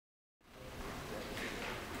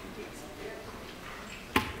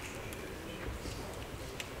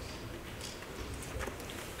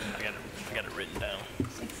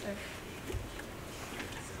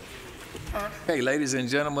Okay, ladies and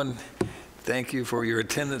gentlemen, thank you for your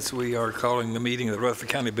attendance. We are calling the meeting of the Rutherford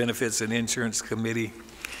County Benefits and Insurance Committee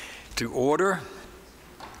to order.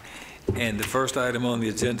 And the first item on the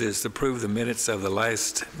agenda is to approve the minutes of the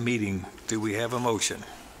last meeting. Do we have a motion?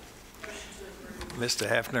 Mr.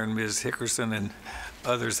 Hafner and Ms. Hickerson and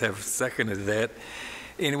others have seconded that.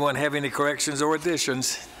 Anyone have any corrections or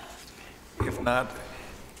additions? If not,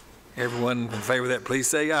 everyone in favor of that, please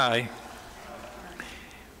say aye.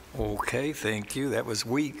 Okay, thank you. That was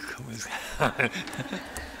weak.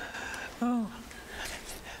 Oh.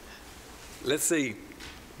 Let's see.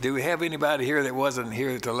 Do we have anybody here that wasn't here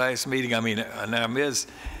at the last meeting? I mean, now, Ms.,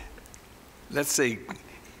 let's see.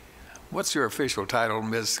 What's your official title,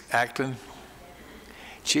 Ms. Acton?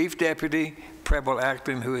 Chief Deputy Preble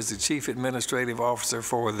Acton, who is the Chief Administrative Officer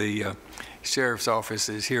for the Sheriff's Office,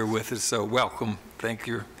 is here with us, so welcome. Thank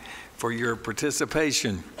you for your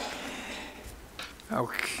participation.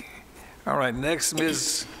 Okay. All right, next,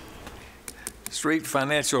 Ms. Street,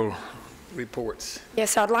 financial reports.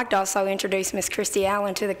 Yes, I'd like to also introduce Ms. Christy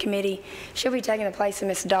Allen to the committee. She'll be taking the place of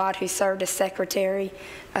Ms. Dodd, who served as secretary.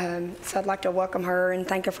 So I'd like to welcome her and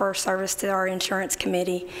thank her for her service to our insurance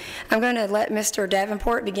committee. I'm going to let Mr.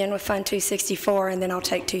 Davenport begin with Fund 264, and then I'll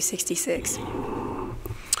take 266.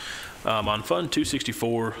 On Fund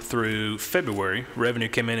 264 through February, revenue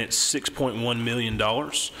came in at $6.1 million.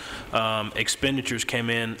 Expenditures came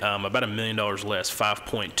in about $1 million less,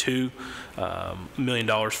 $5.2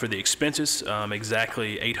 million for the expenses,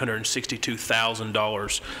 exactly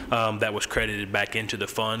 $862,000 that was credited back into the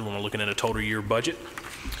fund when we're looking at a total year budget.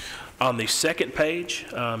 On the second page,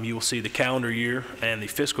 you will see the calendar year and the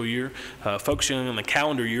fiscal year. Focusing on the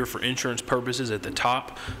calendar year for insurance purposes at the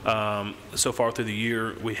top, so far through the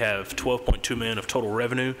year, we have $12.2 million of total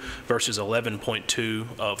revenue versus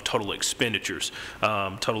 $11.2 of total expenditures,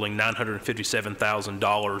 totaling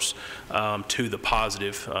 $957,000 to the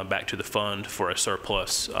positive, back to the fund for a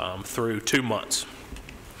surplus through 2 months.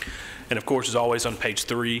 And of course, as always, on page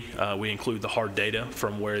 3, we include the hard data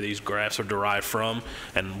from where these graphs are derived from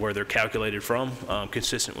and where they're calculated from,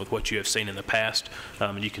 consistent with what you have seen in the past.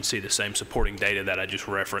 And you can see the same supporting data that I just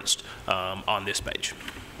referenced on this page.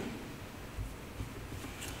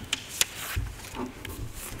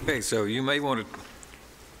 Okay, so you may want to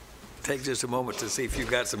take just a moment to see if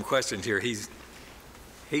you've got some questions here. He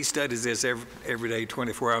studies this every day,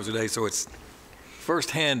 24 hours a day, so it's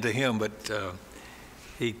firsthand to him, but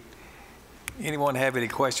anyone have any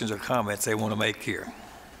questions or comments they want to make here?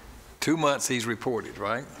 2 months he's reported,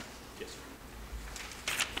 right? Yes, sir.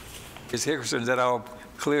 Ms. Hickerson, is that all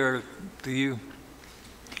clear to you?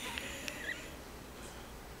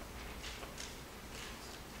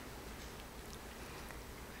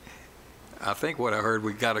 I think what I heard,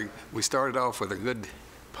 we started off with a good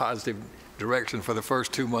positive direction for the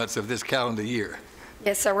first 2 months of this calendar year.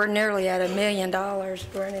 Yes, so we're nearly at $1 million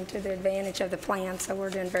running to the advantage of the plan, so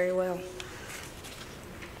we're doing very well.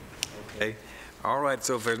 Okay. All right,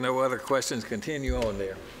 so if there's no other questions, continue on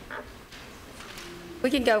there.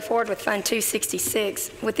 We can go forward with Fund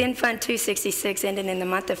 266. Within Fund 266, ending in the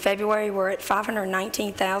month of February, we're at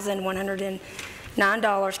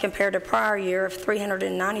 $519,109 compared to prior year of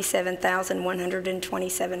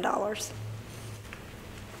 $397,127.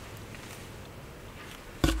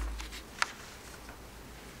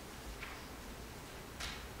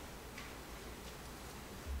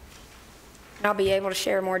 I'll be able to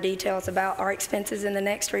share more details about our expenses in the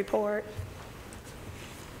next report.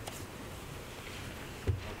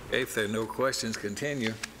 Okay, if there are no questions,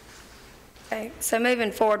 continue. Okay, so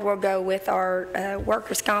moving forward, we'll go with our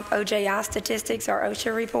workers' comp OJI statistics, our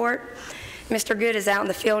OSHA report. Mr. Good is out in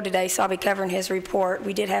the field today, so I'll be covering his report.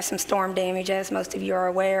 We did have some storm damage, as most of you are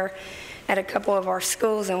aware, at a couple of our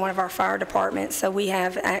schools and one of our fire departments. So we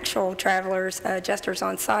have actual travelers, adjusters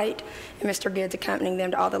on site, and Mr. Good's accompanying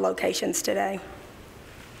them to all the locations today.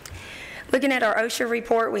 Looking at our OSHA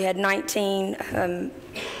report, we had 19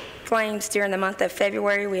 claims during the month of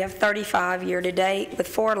February. We have 35 year to date with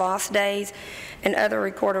 4 lost days and other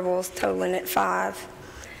recordables totaling at 5.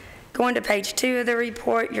 Going to page 2 of the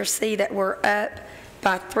report, you'll see that we're up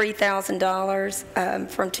by $3,000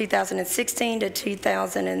 from 2016 to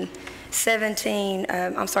 2017.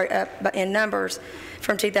 Up in numbers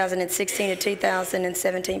from 2016 to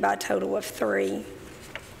 2017 by a total of 3.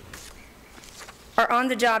 Our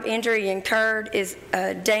on-the-job injury incurred is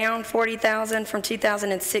down $40,000 from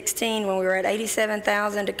 2016 when we were at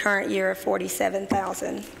 $87,000 to current year of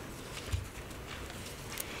 $47,000.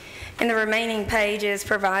 And the remaining pages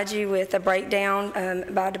provide you with a breakdown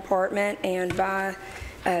by department and by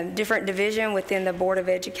different division within the Board of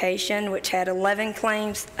Education, which had 11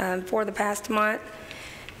 claims for the past month.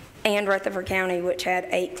 and Rutherford County, which had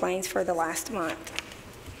 8 claims for the last month.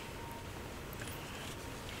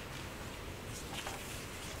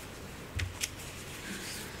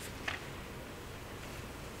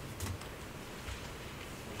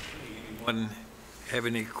 Anyone have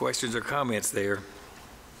any questions or comments there?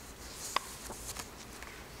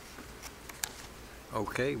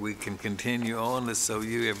 Okay, we can continue on. So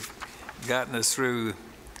you have gotten us through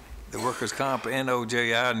the workers' comp and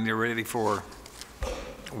OJI, and you're ready for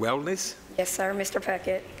wellness? Yes, sir, Mr.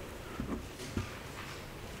 Puckett.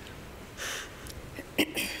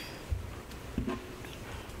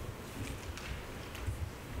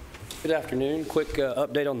 Good afternoon. Quick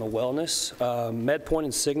update on the wellness. MedPoint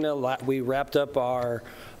and Cigna, we wrapped up our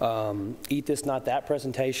Eat This Not That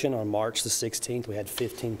presentation on March the 16th. We had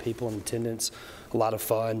 15 people in attendance. A lot of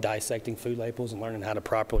fun dissecting food labels and learning how to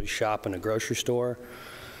properly shop in a grocery store.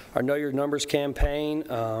 Our Know Your Numbers campaign,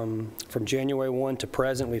 from January 1 to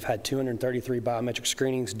present, we've had 233 biometric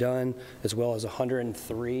screenings done, as well as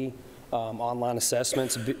 103 online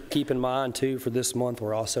assessments. Keep in mind, too, for this month,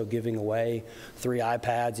 we're also giving away 3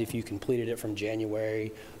 iPads if you completed it from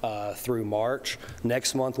January through March.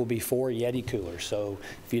 Next month will be 4 Yeti coolers. So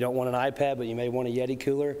if you don't want an iPad, but you may want a Yeti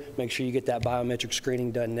cooler, make sure you get that biometric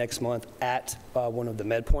screening done next month at one of the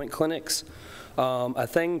MedPoint clinics. A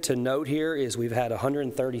thing to note here is we've had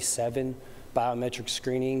 137 biometric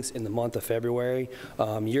screenings in the month of February.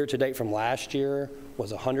 Year to date from last year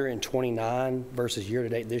was 129 versus year to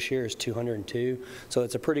date this year is 202. So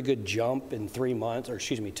it's a pretty good jump in 2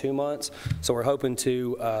 months. So we're hoping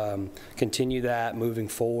to continue that moving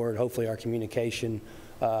forward. Hopefully our communication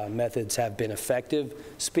methods have been effective.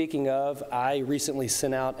 Speaking of, I recently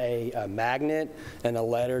sent out a magnet and a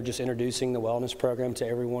letter just introducing the wellness program to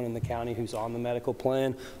everyone in the county who's on the medical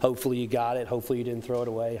plan. Hopefully you got it. Hopefully you didn't throw it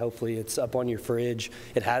away. Hopefully it's up on your fridge.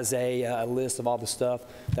 It has a list of all the stuff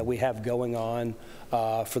that we have going on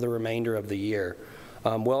for the remainder of the year.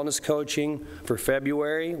 Wellness coaching for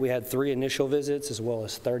February, we had 3 initial visits as well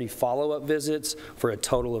as 30 follow-up visits for a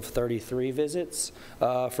total of 33 visits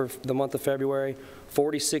for the month of February.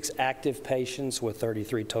 46 active patients with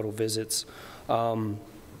 33 total visits. Current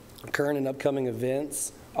and upcoming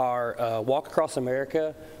events, our Walk Across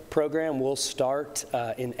America program will start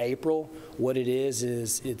in April. What it is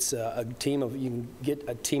it's a team of, you can get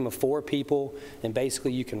a team of 4 people, and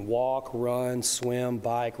basically you can walk, run, swim,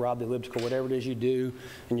 bike, ride the elliptical, whatever it is you do,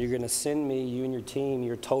 and you're going to send me, you and your team,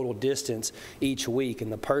 your total distance each week. And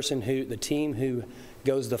the team who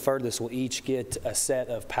goes the furthest will each get a set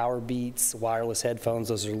of Power Beats wireless headphones.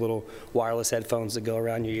 Those are little wireless headphones that go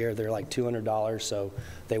around your ear. They're like $200, so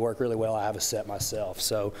they work really well. I have a set myself.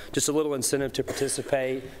 So just a little incentive to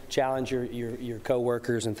participate, challenge your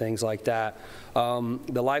coworkers and things like that.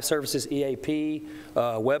 The Life Services EAP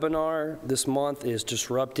webinar this month is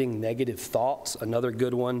Disrupting Negative Thoughts, another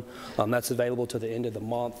good one. That's available to the end of the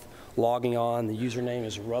month. Logging on, the username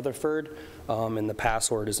is Rutherford, and the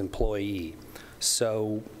password is employee.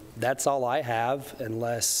 So that's all I have,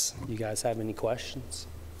 unless you guys have any questions.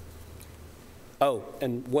 Oh,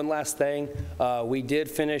 and one last thing. We did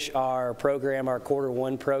finish our program, our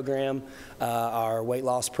Q1 program, our weight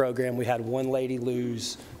loss program. We had one lady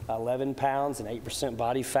lose 11 pounds and 8%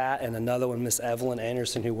 body fat, and another one, Miss Evelyn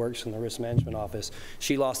Anderson, who works in the risk management office.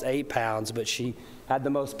 She lost 8 pounds, but she had the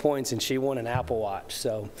most points, and she won an Apple Watch.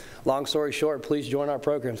 So long story short, please join our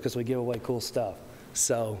programs because we give away cool stuff.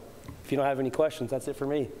 So if you don't have any questions, that's it for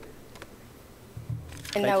me.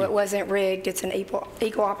 And no, it wasn't rigged. It's an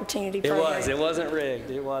equal opportunity program. It wasn't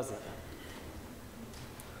rigged. It wasn't.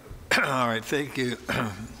 All right, thank you,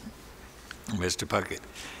 Mr. Puckett.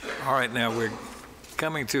 All right, now we're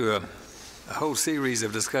coming to a whole series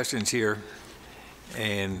of discussions here,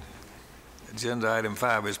 and agenda item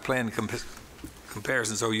 5 is plan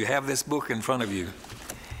comparison. So you have this book in front of you.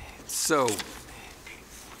 So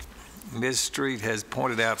Ms. Street has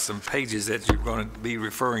pointed out some pages that you're going to be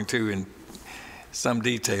referring to in some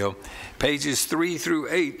detail. Pages 3 through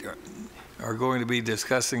 8 are going to be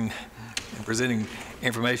discussing and presenting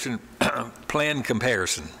information plan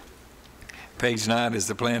comparison. Page 9 is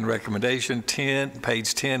the plan recommendation.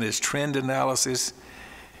 Page 10 is trend analysis,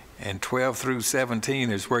 and 12 through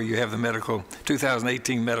 17 is where you have the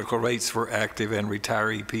 2018 medical rates for active and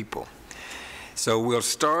retiree people. So we'll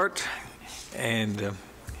start and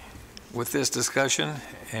with this discussion,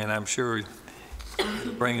 and I'm sure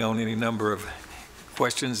it'll bring on any number of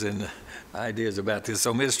questions and ideas about this.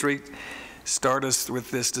 So Ms. Street, start us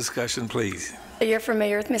with this discussion, please. You're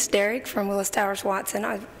familiar with Ms. Derrick from Willis Towers Watson.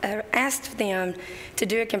 I asked them to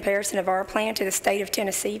do a comparison of our plan to the state of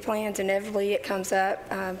Tennessee plans. Inevitably, it comes up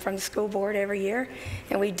from the school board every year,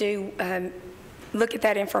 and we do look at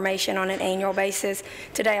that information on an annual basis.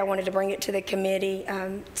 Today, I wanted to bring it to the committee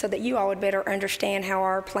so that you all would better understand how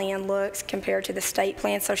our plan looks compared to the state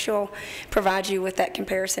plan. So she'll provide you with that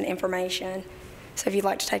comparison information. So if you'd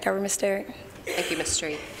like to take over, Ms. Derrick. Thank you, Ms.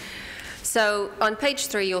 Street. So on page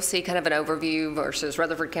 3, you'll see kind of an overview versus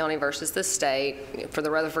Rutherford County versus the state. For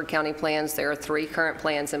the Rutherford County plans, there are 3 current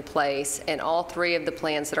plans in place, and all 3 of the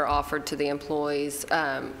plans that are offered to the employees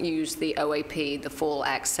use the OAP, the full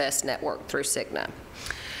access network through Cigna.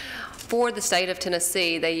 For the state of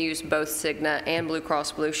Tennessee, they use both Cigna and Blue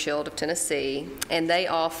Cross Blue Shield of Tennessee, and they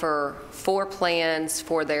offer 4 plans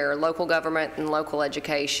for their local government and local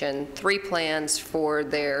education, 3 plans for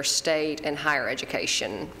their state and higher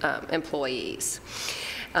education employees.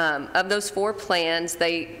 Of those 4 plans,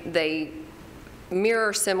 they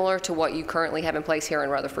mirror similar to what you currently have in place here in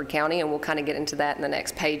Rutherford County, and we'll kind of get into that in the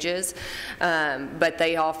next pages. But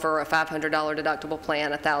they offer a $500 deductible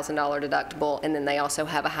plan, a $1,000 deductible, and then they also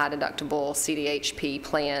have a high deductible CDHP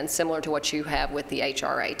plan, similar to what you have with the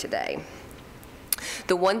HRA today.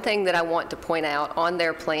 The one thing that I want to point out on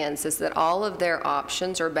their plans is that all of their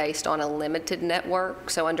options are based on a limited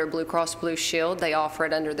network. So under Blue Cross Blue Shield, they offer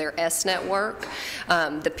it under their S network.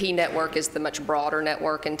 The P network is the much broader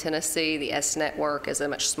network in Tennessee. The S network is a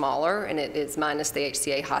much smaller, and it is minus the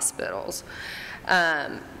HCA hospitals.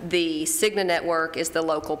 The Cigna network is the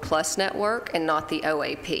local plus network and not the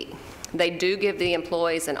OAP. They do give the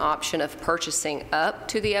employees an option of purchasing up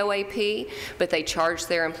to the OAP, but they charge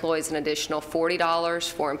their employees an additional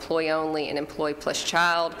 $40 for employee only and employee plus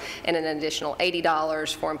child, and an additional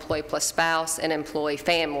 $80 for employee plus spouse and employee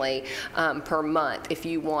family per month if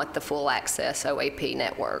you want the full access OAP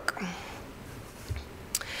network.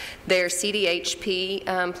 Their CDHP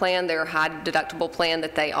plan, their high deductible plan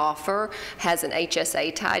that they offer, has an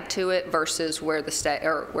HSA tied to it versus where the state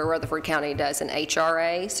or where Rutherford County does an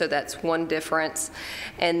HRA. So that's one difference.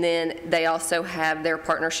 And then they also have their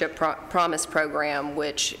Partnership Promise program,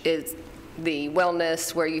 which is the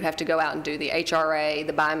wellness where you have to go out and do the HRA,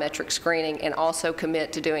 the biometric screening, and also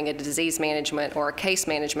commit to doing a disease management or a case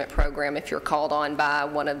management program if you're called on by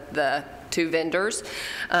one of the 2 vendors,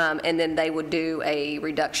 and then they would do a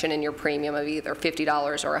reduction in your premium of either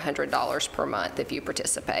 $50 or $100 per month if you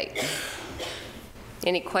participate.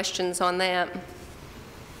 Any questions on that?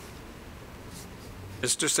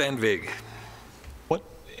 Mr. Sandvig.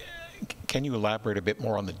 Can you elaborate a bit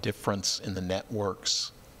more on the difference in the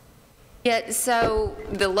networks? Yeah, so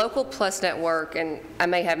the Local Plus network, and I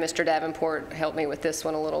may have Mr. Davenport help me with this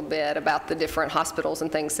one a little bit about the different hospitals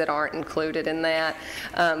and things that aren't included in that.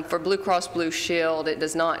 For Blue Cross Blue Shield, it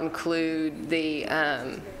does not include the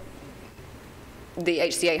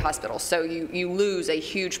HCA hospitals. So you lose a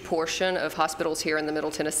huge portion of hospitals here in the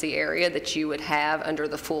Middle Tennessee area that you would have under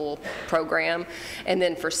the full program. And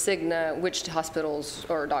then for Cigna, which hospitals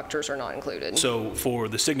or doctors are not included? So for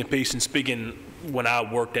the Cigna piece, and speaking when I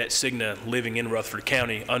worked at Cigna living in Rutherford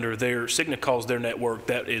County, under their, Cigna calls their network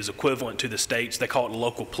that is equivalent to the states. They call it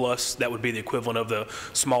Local Plus. That would be the equivalent of the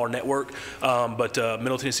smaller network. But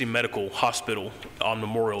Middle Tennessee Medical Hospital on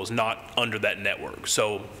Memorial is not under that network.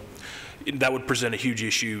 So that would present a huge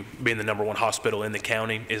issue. Being the #1 hospital in the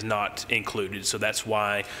county is not included. So that's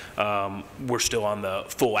why we're still on the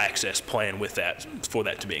full access plan with that, for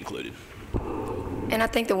that to be included. And I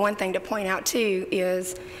think the one thing to point out too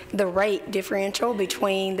is the rate differential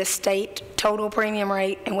between the state total premium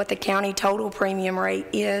rate and what the county total premium rate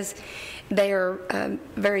is. They are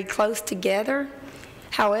very close together.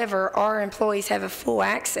 However, our employees have a full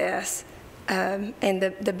access and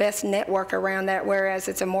the best network around that, whereas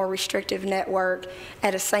it's a more restrictive network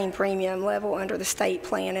at a same premium level under the state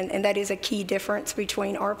plan. And that is a key difference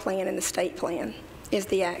between our plan and the state plan, is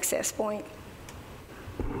the access point.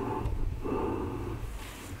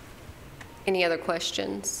 Any other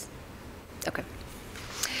questions? Okay.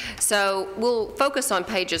 So we'll focus on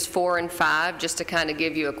pages 4 and 5 just to kind of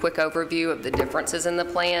give you a quick overview of the differences in the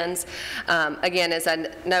plans. Again, as I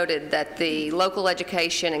noted, that the local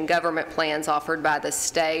education and government plans offered by the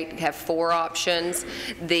state have 4 options.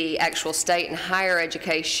 The actual state and higher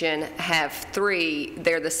education have 3.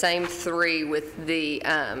 They're the same 3 with the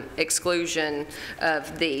exclusion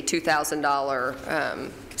of the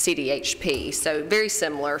 $2,000 CDHP, so very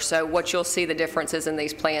similar. So what you'll see the differences in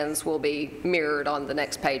these plans will be mirrored on the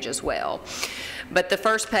next page as well. But the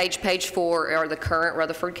first page, page 4, are the current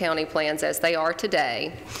Rutherford County plans as they are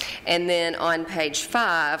today. And then on page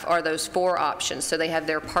 5 are those 4 options. So they have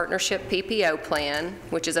their partnership PPO plan,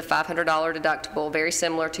 which is a $500 deductible, very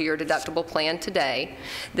similar to your deductible plan today.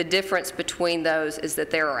 The difference between those is that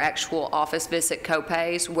there are actual office visit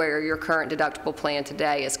copays, where your current deductible plan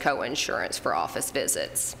today is co-insurance for office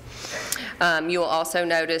visits. benefits. You'll also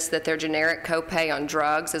notice that their generic copay on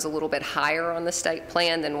drugs is a little bit higher on the state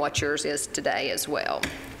plan than what yours is today as well.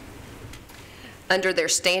 Under their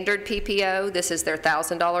standard PPO, this is their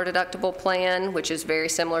 $1,000 deductible plan, which is very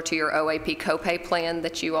similar to your OAP copay plan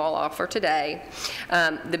that you all offer today.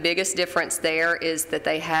 The biggest difference there is that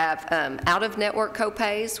they have out-of-network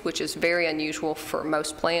copays, which is very unusual for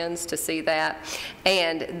most plans to see that,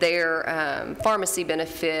 and their pharmacy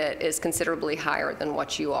benefit is considerably higher than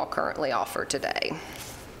what you all currently offer today.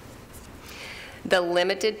 The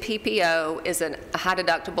limited PPO is a high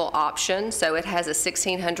deductible option, so it has a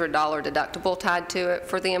 $1,600 deductible tied to it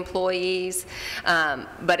for the employees,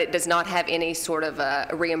 but it does not have any sort of a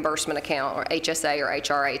reimbursement account or HSA or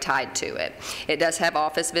HRA tied to it. It does have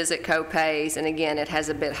office visit copays, and again, it has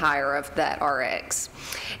a bit higher of that RX.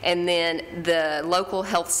 And then the local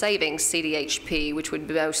health savings CDHP, which would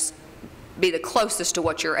be the closest to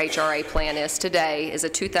what your HRA plan is today, is a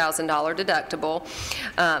 $2,000 deductible,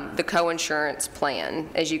 the co-insurance plan,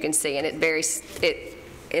 as you can see, and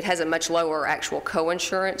it has a much lower actual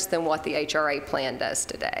co-insurance than what the HRA plan does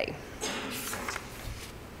today.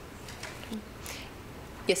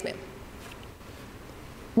 Yes, ma'am.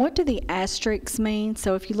 What do the asterisks mean?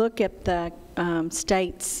 So if you look at the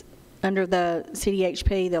states under the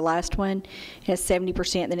CDHP, the last one, it has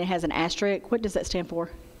 70%, then it has an asterisk. What does that stand for?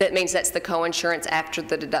 That means that's the co-insurance after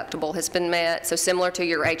the deductible has been met. So similar to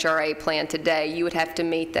your HRA plan today, you would have to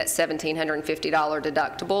meet that $1,750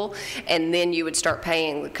 deductible, and then you would start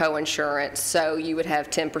paying the co-insurance. So you would have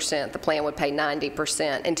 10%. The plan would pay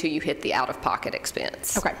 90% until you hit the out-of-pocket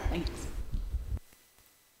expense. Okay, thanks.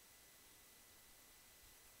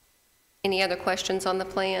 Any other questions on the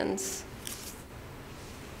plans?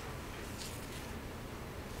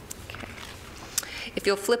 If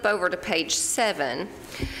you'll flip over to page 7,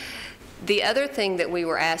 the other thing that we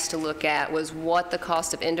were asked to look at was what the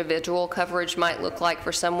cost of individual coverage might look like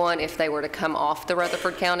for someone if they were to come off the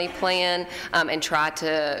Rutherford County plan and try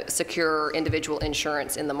to secure individual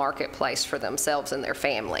insurance in the marketplace for themselves and their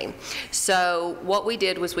family. So what we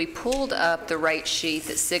did was we pulled up the rate sheet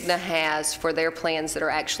that Cigna has for their plans that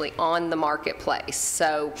are actually on the marketplace.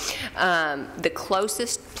 So the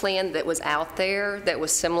closest plan that was out there that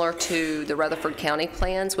was similar to the Rutherford County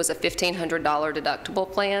plans was a $1,500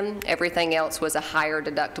 deductible plan. Everything else was a higher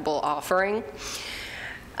deductible offering.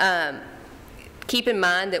 Keep in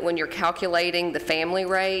mind that when you're calculating the family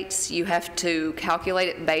rates, you have to calculate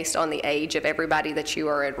it based on the age of everybody that you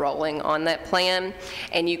are enrolling on that plan,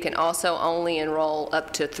 and you can also only enroll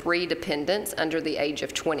up to 3 dependents under the age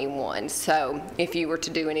of 21. So if you were to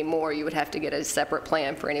do any more, you would have to get a separate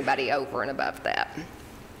plan for anybody over and above that.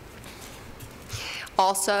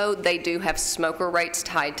 Also, they do have smoker rates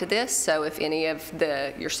tied to this, so if any of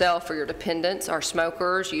yourself or your dependents are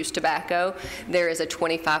smokers, use tobacco, there is a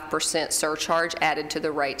 25% surcharge added to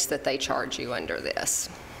the rates that they charge you under this.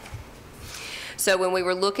 So when we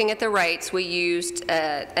were looking at the rates, we used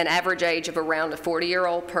an average age of around a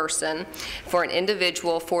 40-year-old person. For an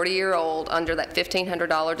individual 40-year-old under that $1,500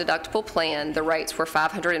 deductible plan, the rates were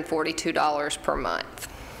 $542 per month.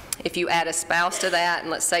 If you add a spouse to that,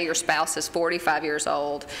 and let's say your spouse is 45 years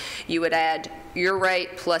old, you would add your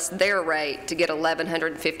rate plus their rate to get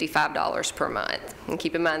 $1,155 per month. And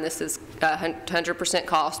keep in mind, this is 100%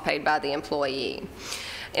 cost paid by the employee.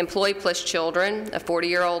 Employee plus children, a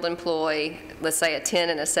 40-year-old employee, let's say a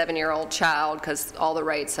 10 and a 7-year-old child, because all the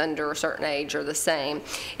rates under a certain age are the same,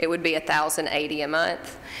 it would be $1,080 a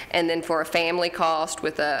month. And then for a family cost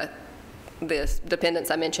with the dependents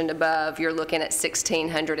I mentioned above, you're looking at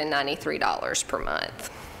 $1,693 per month.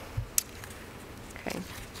 Okay.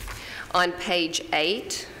 On page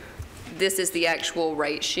 8, this is the actual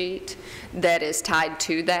rate sheet that is tied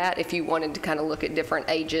to that if you wanted to kind of look at different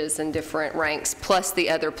ages and different ranks, plus the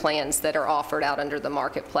other plans that are offered out under the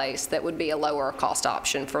marketplace that would be a lower cost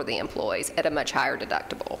option for the employees at a much higher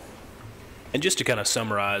deductible. And just to kind of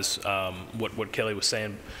summarize what Kelly was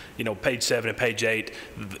saying, you know, page 7 and page 8,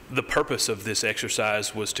 the purpose of this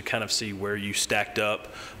exercise was to kind of see where you stacked up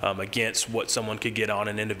against what someone could get on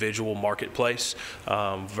an individual marketplace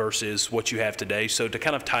versus what you have today. So to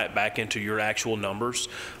kind of tie it back into your actual numbers,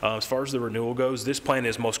 as far as the renewal goes, this plan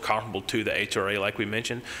is most comparable to the HRA, like we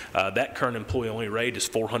mentioned. That current employee-only rate is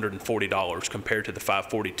 $440 compared to the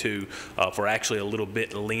 $542 for actually a little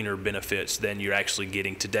bit leaner benefits than you're actually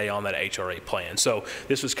getting today on that HRA plan. So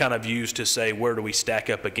this was kind of used to say, where do we stack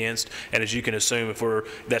up against? And as you can assume, if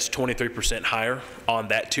that's 23% higher on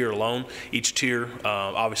that tier alone, each tier,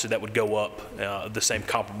 obviously that would go up the same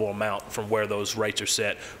comparable amount from where those rates are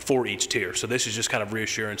set for each tier. So this is just kind of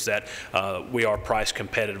reassurance that we are priced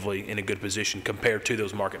competitively in a good position compared to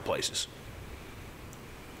those marketplaces.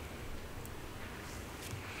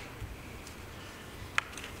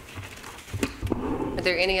 Are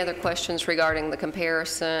there any other questions regarding the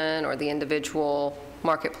comparison or the individual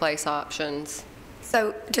marketplace options?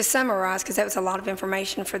 So to summarize, because that was a lot of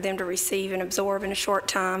information for them to receive and absorb in a short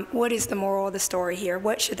time, what is the moral of the story here?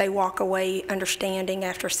 What should they walk away understanding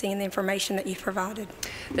after seeing the information that you've provided?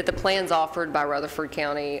 That the plans offered by Rutherford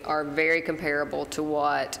County are very comparable to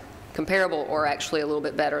what, comparable or actually a little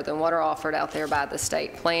bit better than what are offered out there by the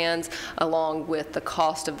state plans, along with the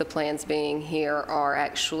cost of the plans being here are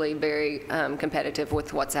actually very competitive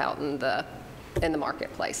with what's out in the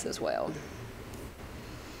marketplace as well.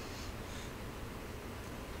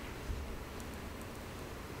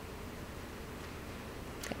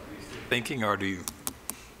 Thinking, or do you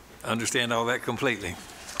understand all that completely?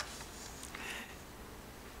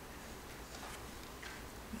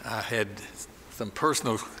 I had some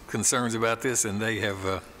personal concerns about this, and they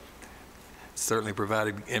have certainly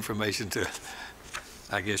provided information to,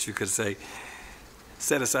 I guess you could say,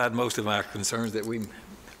 set aside most of my concerns that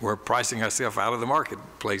we're pricing ourselves out of the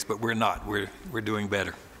marketplace, but we're not. We're doing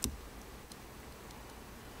better.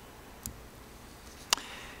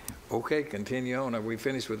 Okay, continue on. Are we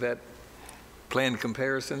finished with that plan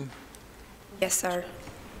comparison Yes, sir.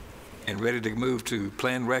 and ready to move to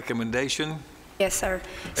plan recommendation? Yes, sir.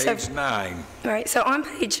 Page 9. All right, so on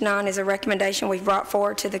page 9 is a recommendation we've brought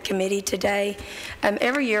forward to the committee today.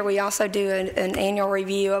 Every year, we also do an annual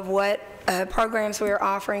review of what programs we are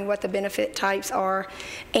offering, what the benefit types are,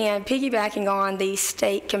 and piggybacking on the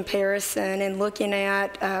state comparison and looking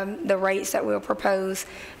at the rates that we'll propose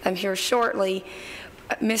here shortly.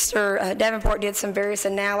 Mr. Davenport did some various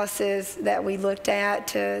analysis that we looked at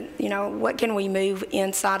to, what can we move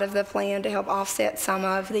inside of the plan to help offset some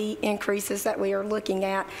of the increases that we are looking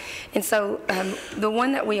at. And so the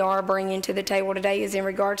one that we are bringing to the table today is in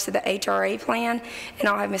regards to the HRA plan, and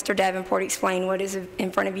I'll have Mr. Davenport explain what is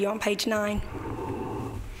in front of you on page 9.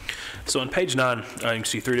 So on page 9, you can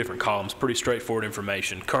see 3 different columns, pretty straightforward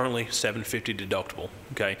information. Currently, $750 deductible,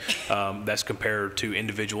 okay? That's compared to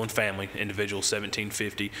individual and family. Individual,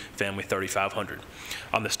 $1,750, family, $3,500.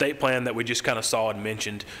 On the state plan that we just kind of saw and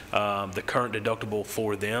mentioned, the current deductible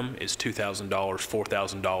for them is $2,000,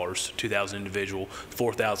 $4,000, $2,000 individual,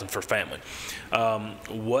 $4,000 for family.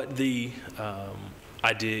 What the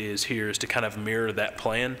idea is here is to kind of mirror that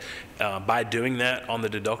plan. By doing that on the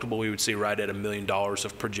deductible, we would see right at $1 million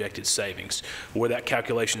of projected savings. Where that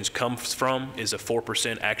calculation comes from is a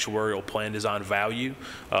 4% actuarial plan design value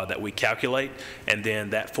that we calculate, and then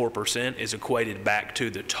that 4% is equated back to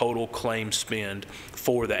the total claim spend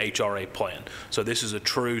for the HRA plan. So this is a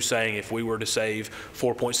true saying, if we were to save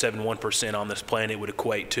 4.71% on this plan, it would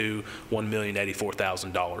equate to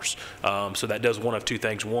 $1,084,000. So that does one of 2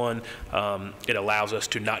 things. One, it allows us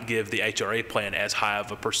to not give the HRA plan as high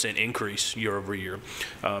of a percent increase year over year.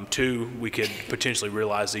 2, we could potentially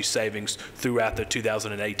realize these savings throughout the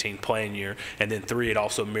 2018 plan year. And then 3, it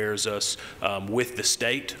also mirrors us with the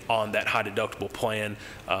state on that high deductible plan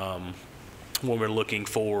when we're looking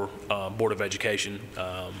for Board of Education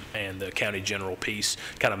and the county general piece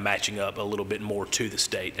kind of matching up a little bit more to the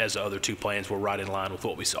state, as the other 2 plans were right in line with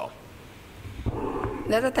what we saw.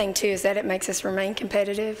 The other thing, too, is that it makes us remain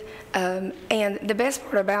competitive. And the best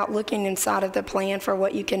part about looking inside of the plan for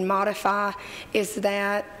what you can modify is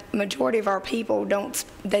that majority of our people don't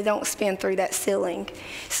spend through that ceiling.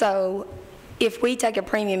 So if we take a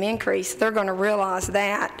premium increase, they're going to realize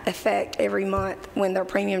that effect every month when their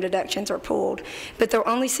premium deductions are pulled. But they'll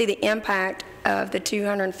only see the impact of the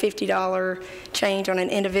 $250 change on an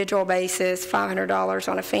individual basis, $500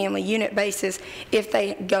 on a family unit basis, if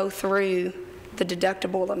they go through the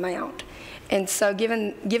deductible amount. And so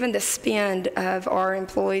given the spend of our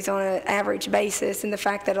employees on an average basis and the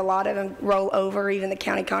fact that a lot of them roll over even the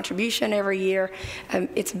county contribution every year,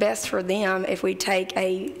 it's best for them if we take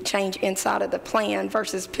a change inside of the plan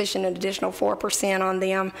versus pushing an additional 4% on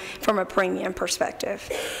them from a premium perspective.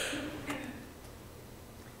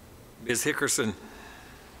 Ms. Hickerson.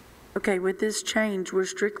 Okay, with this change, we're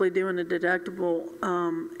strictly doing a deductible,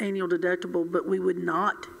 annual deductible, but we would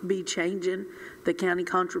not be changing the county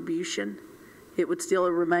contribution. It would still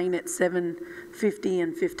remain at $750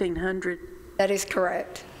 and $1,500. That is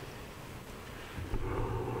correct.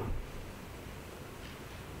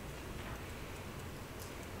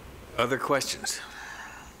 Other questions?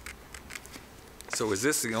 So is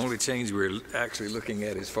this the only change we're actually looking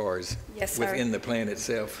at as far as Yes, sir. within the plan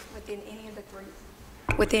itself?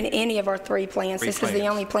 Within any of our 3 plans. This is the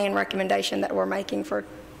only plan recommendation that we're making for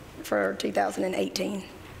 2018.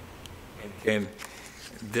 Can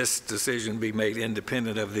this decision be made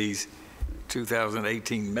independent of these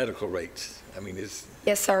 2018 medical rates? I mean,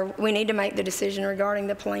 Yes, sir. We need to make the decision regarding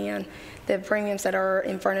the plan. The premiums that are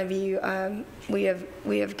in front of you, we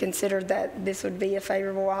have considered that this would be a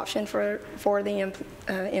favorable option for the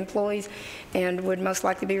employees and would most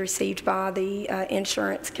likely be received by the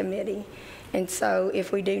insurance committee. And so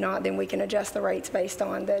if we do not, then we can adjust the rates based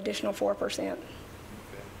on the additional 4%.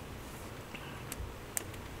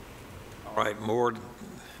 All right, more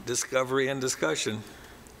discovery and discussion.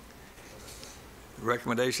 The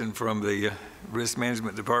recommendation from the Risk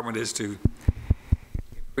Management Department is to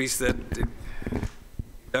increase that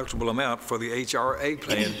deductible amount for the HRA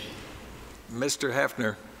plan. Mr.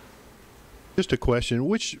 Hafner. Just a question,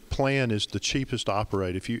 which plan is the cheapest to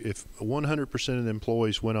operate? If 100% of the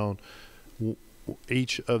employees went on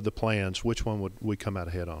each of the plans, which one would we come out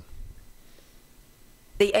ahead on?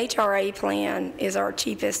 The HRA plan is our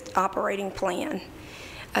cheapest operating plan.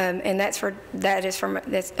 And that is from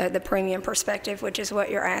the premium perspective, which is what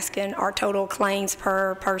you're asking. Our total claims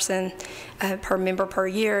per person, per member per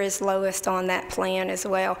year is lowest on that plan as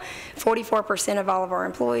well. 44% of all of our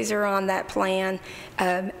employees are on that plan.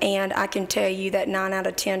 And I can tell you that 9 out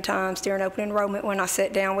of 10 times during open enrollment when I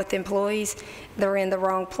sit down with employees, they're in the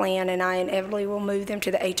wrong plan, and I inevitably will move them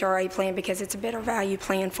to the HRA plan because it's a better value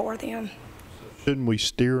plan for them. Shouldn't we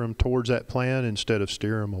steer them towards that plan instead of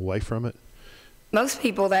steer them away from it? Most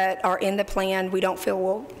people that are in the plan, we don't feel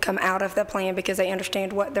will come out of the plan because they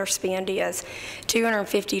understand what their spend is.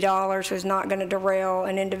 $250 was not going to derail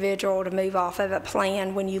an individual to move off of a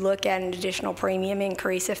plan when you look at an additional premium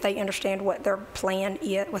increase if they understand what their plan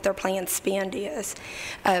is, what their plan spend is.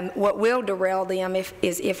 What will derail them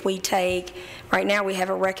is if we take, right now we have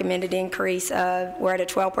a recommended increase of, we're at a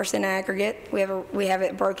 12% aggregate. We have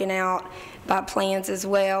it broken out by plans as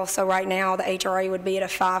well. So right now the HRA would be at a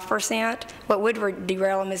 5%. What would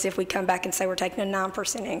derail them is if we come back and say we're taking a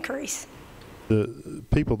 9% increase. The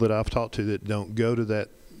people that I've talked to that don't go to that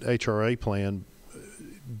HRA plan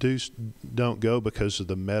don't go because of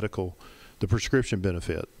the prescription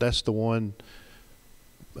benefit. That's the one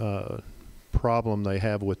problem they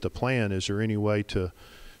have with the plan. Is there any way to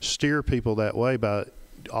steer people that way by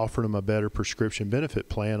offering them a better prescription benefit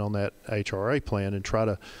plan on that HRA plan and try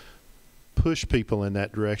to push people in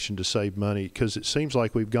that direction to save money? Because it seems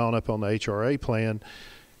like we've gone up on the HRA plan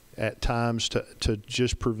at times to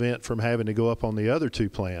just prevent from having to go up on the other two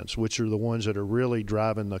plans, which are the ones that are really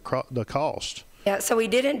driving the cost. Yeah, so we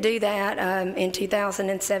didn't do that in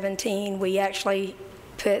 2017. We actually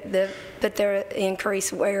put the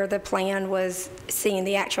increase where the plan was seeing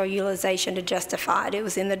the actual utilization to justify it. It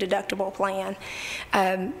was in the deductible plan.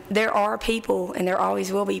 There are people, and there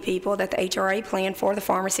always will be people, that the HRA plan for the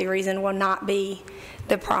pharmacy reason will not be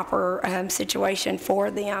the proper situation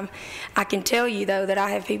for them. I can tell you, though, that I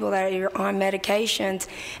have people that are on medications,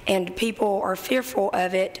 and people are fearful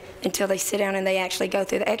of it until they sit down and they actually go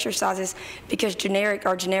through the exercises because generic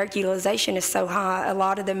utilization is so high. A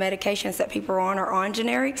lot of the medications that people are on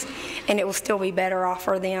generics, and it will still be better off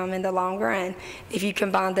for them in the long run. If you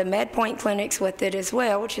combine the MedPoint clinics with it as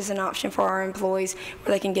well, which is an option for our employees,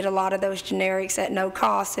 where they can get a lot of those generics at no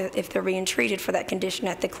cost if they're being treated for that condition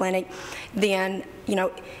at the clinic, then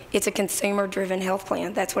it's a consumer-driven health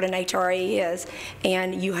plan. That's what an HRA is.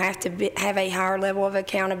 And you have to have a higher level of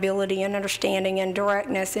accountability and understanding and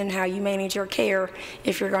directness in how you manage your care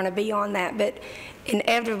if you're going to be on that. But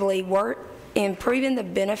inevitably, improving the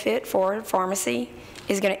benefit for pharmacy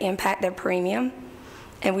is going to impact their premium,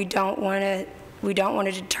 and we don't want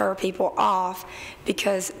to deter people off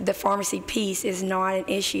because the pharmacy piece is not an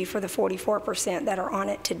issue for the 44% that are on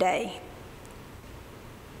it today.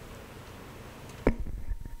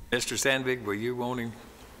 Mr. Sandvig, were you wanting?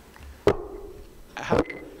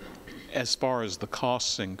 As far as the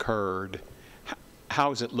costs incurred,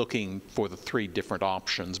 how is it looking for the 3 different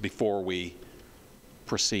options before we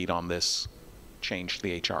proceed on this change to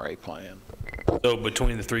the HRA plan? So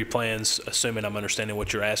between the 3 plans, assuming I'm understanding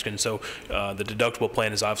what you're asking, so the deductible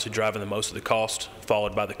plan is obviously driving the most of the cost,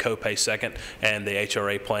 followed by the copay second, and the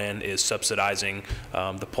HRA plan is subsidizing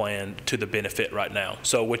the plan to the benefit right now.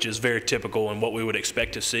 So which is very typical and what we would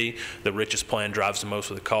expect to see. The richest plan drives the most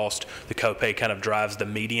of the cost, the copay kind of drives the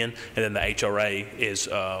median, and then the HRA is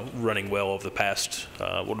running well over the past,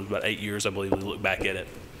 what was about 8 years, I believe, we look back at it.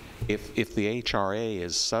 If the HRA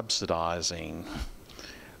is subsidizing,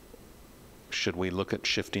 should we look at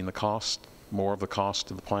shifting the cost, more of the cost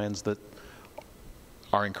to the plans that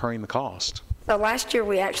are incurring the cost? So last year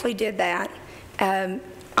we actually did that.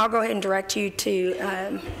 I'll go ahead and direct you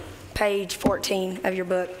to page 14 of your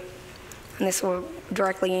book, and this will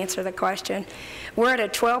directly answer the question. We're at a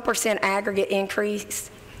 12% aggregate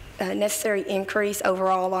increase, necessary increase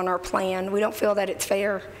overall on our plan. We don't feel that it's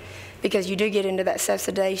fair because you do get into that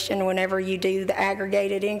subsidization whenever you do the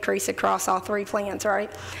aggregated increase across all three plans,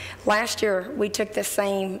 right? Last year, we took the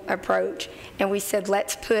same approach, and we said,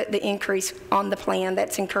 let's put the increase on the plan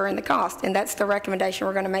that's incurring the cost, and that's the recommendation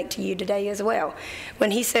we're going to make to you today as well.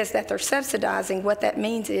 When he says that they're subsidizing, what that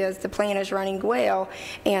means is the plan is running well,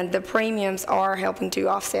 and the premiums are helping to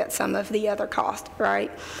offset some of the other costs,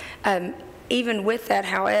 right? Even with that,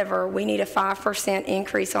 however, we need a 5%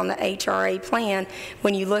 increase on the HRA plan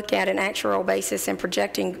when you look at an actual basis and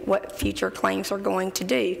projecting what future claims are going to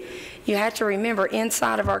do. You have to remember,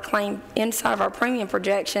 inside of our premium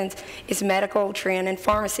projections is medical trend and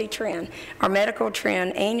pharmacy trend. Our medical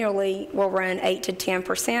trend annually will run 8 to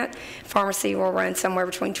 10%. Pharmacy will run somewhere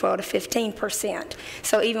between 12 to 15%.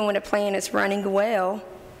 So even when a plan is running well,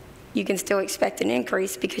 you can still expect an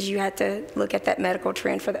increase because you have to look at that medical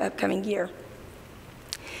trend for the upcoming year.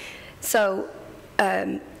 So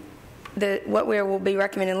what we will be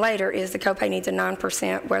recommending later is the copay needs a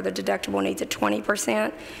 9%, where the deductible needs a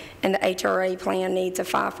 20%, and the HRA plan needs a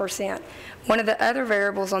 5%. One of the other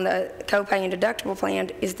variables on the copay and deductible plan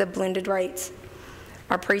is the blended rates.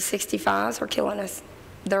 Our pre-65s are killing us.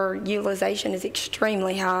 Their utilization is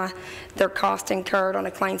extremely high. Their cost incurred on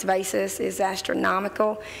a claims basis is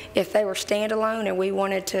astronomical. If they were standalone and we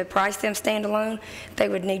wanted to price them standalone, they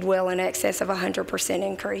would need well in excess of 100%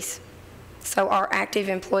 increase. So our active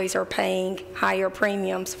employees are paying higher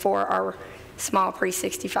premiums for our small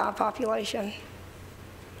pre-65 population.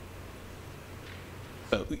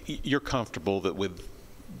 You're comfortable that with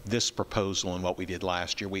this proposal and what we did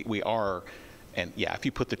last year, we are, and yeah, if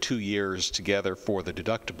you put the 2 years together for the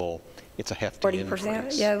deductible, it's a hefty 40%,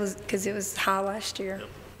 increase. yeah, it was because it was high last year. Yep.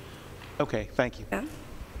 Okay, thank you. Yeah.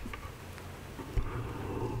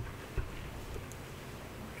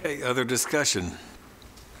 Okay, other discussion?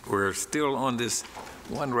 We're still on this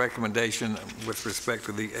one recommendation with respect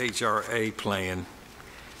to the HRA plan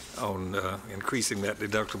on increasing that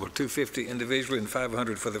deductible, $250 individually and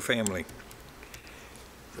 $500 for the family.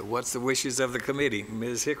 So what's the wishes of the committee?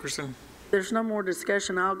 Ms. Hickerson? There's no more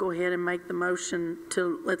discussion. I'll go ahead and make the motion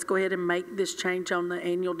to, let's go ahead and make this change on the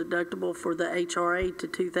annual deductible for the HRA to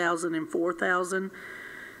 $2,000 and $4,000,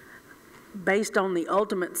 based on the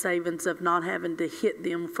ultimate savings of not having to hit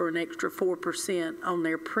them for an extra 4% on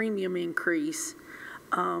their premium increase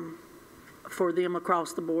for them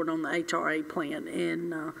across the board on the HRA plan.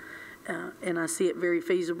 And I see it very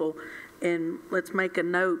feasible. And let's make a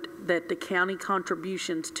note that the county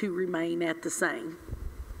contributions to remain at the same.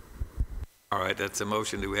 All right, that's a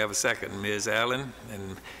motion. Do we have a second? Ms. Allen?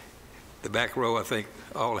 And the back row, I think,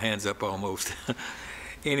 all hands up almost.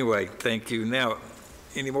 Anyway, thank you. Now,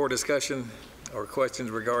 any more discussion or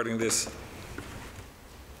questions regarding this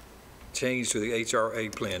change to the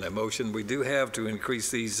HRA plan? A motion we do have to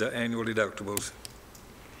increase these annual deductibles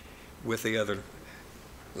with the other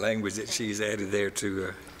language that she's added there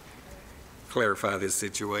to clarify this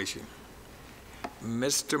situation.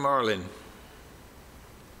 Mr. Marlin.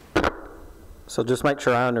 So just make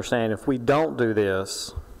sure I understand, if we don't do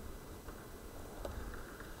this,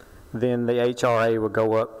 then the HRA would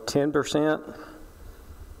go up 10%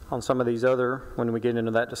 on some of these other, when we get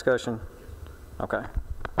into that discussion? Okay.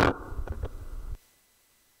 All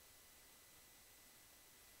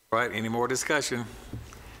right, any more discussion?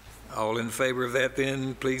 All in favor of that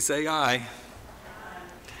then, please say aye.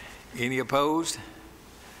 Any opposed?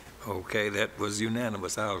 Okay, that was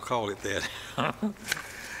unanimous. I'll call it that.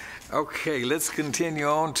 Okay, let's continue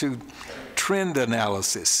on to trend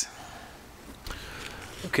analysis.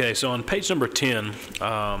 Okay, so on page number 10,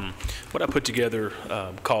 what I put together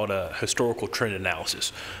called a historical trend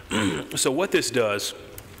analysis. So what this does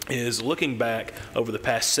is looking back over the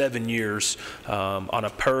past 7 years on a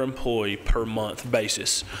per employee per month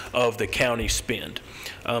basis of the county spend.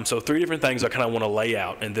 So 3 different things I kind of want to lay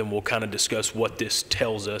out, and then we'll kind of discuss what this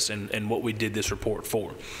tells us and what we did this report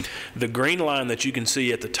for. The green line that you can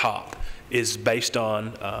see at the top is based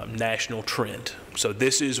on national trend. So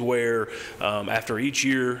this is where, after each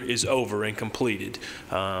year is over and completed,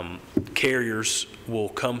 carriers will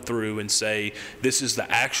come through and say, this is the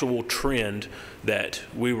actual trend that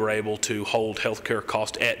we were able to hold healthcare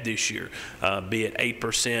cost at this year, be it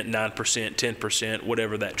 8%, 9%, 10%,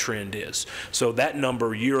 whatever that trend is. So that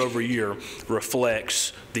number year over year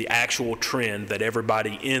reflects the actual trend that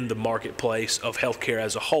everybody in the marketplace of healthcare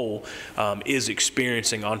as a whole is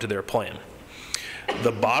experiencing onto their plan.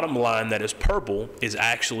 The bottom line that is purple is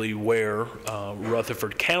actually where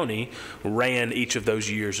Rutherford County ran each of those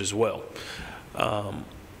years as well.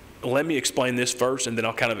 let me explain this first, and then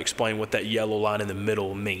I'll kind of explain what that yellow line in the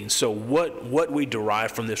middle means. So what we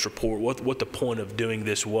derived from this report, what the point of doing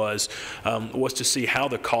this was to see how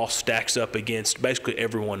the cost stacks up against basically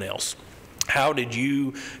everyone else. How did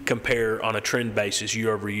you compare on a trend basis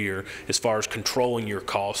year over year as far as controlling your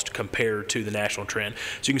cost compared to the national trend?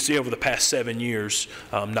 So you can see over the past 7 years,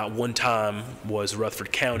 not one time was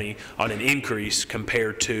Rutherford County on an increase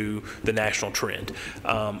compared to the national trend.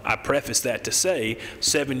 I preface that to say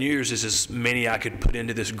 7 years is as many I could put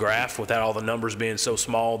into this graph without all the numbers being so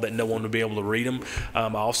small that no one would be able to read them. I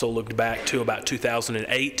also looked back to about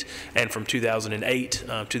 2008, and from 2008,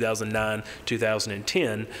 2009,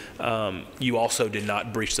 2010, you also did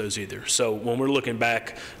not breach those either. So when we're looking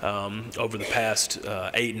back over the past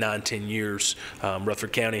 8, 9, 10 years,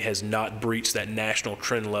 Rutherford County has not breached that national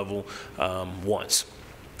trend level once.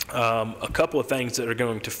 A couple of things that are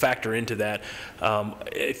going to factor into that.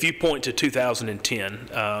 If you point to 2010,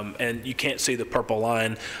 and you can't see the purple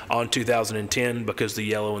line on 2010 because the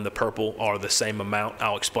yellow and the purple are the same amount.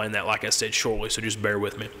 I'll explain that, like I said, shortly, so just bear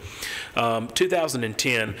with me.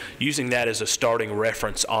 2010, using that as a starting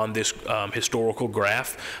reference on this historical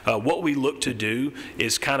graph, what we look to do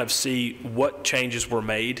is kind of see what changes were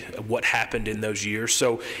made, what happened in those years.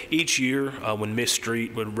 So each year when Ms.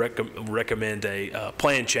 Street would recommend a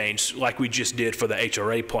plan change, like we just did for the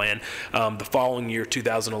HRA plan, the following year,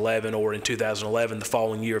 2011, or in 2011, the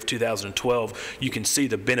following year of 2012, you can see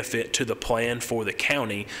the benefit to the plan for the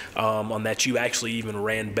county on that you actually even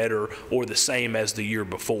ran better or the same as the year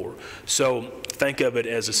before. So think of it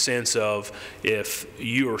as a sense of if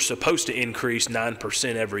you are supposed to increase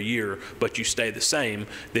 9% every year, but you stay the same,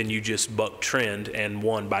 then you just buck trend and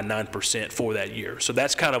won by 9% for that year. So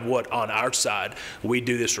that's kind of what on our side we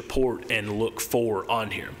do this report and look for on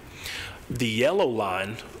here. The yellow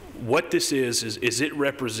line, what this is it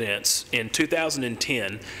represents in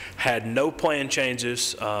 2010 had no plan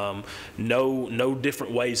changes, no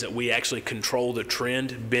different ways that we actually control the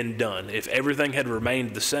trend been done. If everything had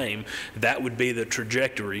remained the same, that would be the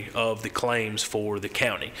trajectory of the claims for the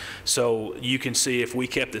county. So you can see if we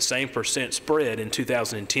kept the same percent spread in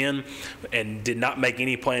 2010 and did not make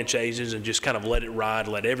any plan changes and just kind of let it ride,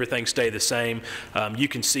 let everything stay the same, you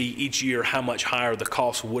can see each year how much higher the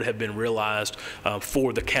cost would have been realized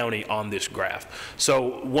for the county on this graph.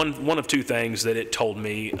 So one of two things that it told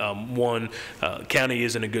me. One, county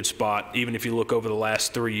is in a good spot. Even if you look over the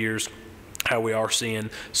last 3 years, how we are seeing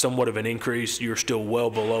somewhat of an increase, you're still well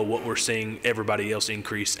below what we're seeing everybody else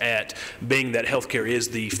increase at, being that healthcare is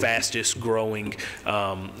the fastest growing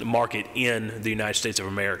market in the United States of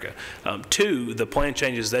America. Two, the plan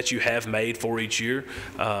changes that you have made for each year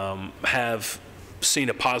have seen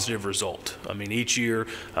a positive result. I mean, each year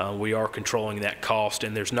we are controlling that cost,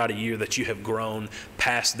 and there's not a year that you have grown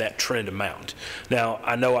past that trend amount. Now,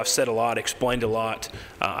 I know I've said a lot, explained a lot.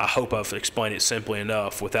 I hope I've explained it simply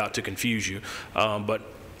enough without to confuse you. But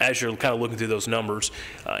as you're kind of looking through those numbers,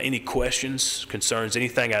 any questions, concerns,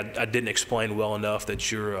 anything I didn't explain well enough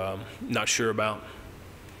that you're not sure about?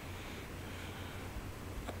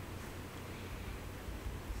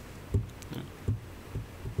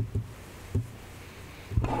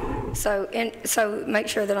 So make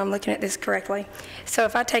sure that I'm looking at this correctly. So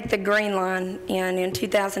if I take the green line in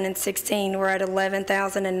 2016, we're at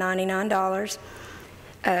 $11,099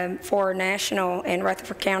 for national, and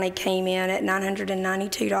Rutherford County came in at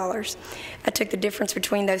 $992. I took the difference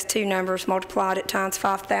between those two numbers, multiplied it times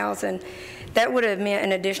 5,000. That would have meant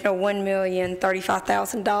an additional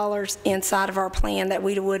 $1,035,000 inside of our plan that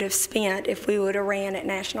we would have spent if we would have ran at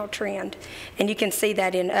national trend. And you can see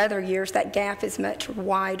that in other years, that gap is much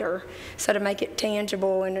wider. So to make it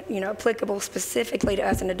tangible and, applicable specifically to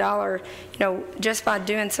us in a dollar, just by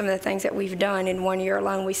doing some of the things that we've done in 1 year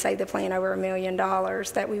alone, we saved the plan over $1 million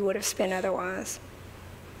that we would have spent otherwise.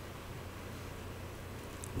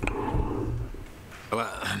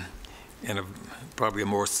 Well, probably a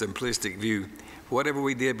more simplistic view, whatever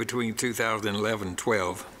we did between 2011 and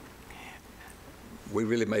 12, we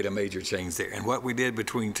really made a major change there. And what we did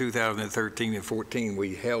between 2013 and 14,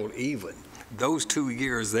 we held even. Those 2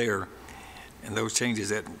 years there and those changes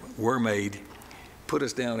that were made put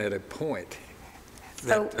us down at a point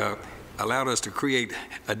that allowed us to create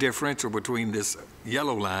a differential between this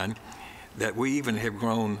yellow line that we even have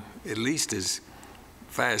grown at least as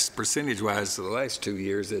fast percentage-wise the last 2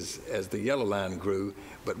 years as the yellow line grew,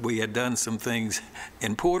 but we had done some things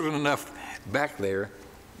important enough back there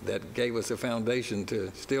that gave us a foundation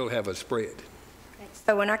to still have a spread.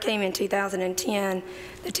 So when I came in 2010,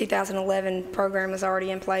 the 2011 program was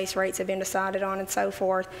already in place, rates had been decided on and so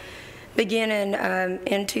forth. Beginning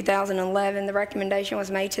in 2011, the recommendation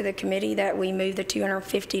was made to the committee that we move the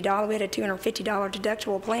 $250. We had a $250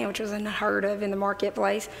 deductible plan, which was unheard of in the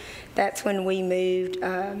marketplace. That's when we moved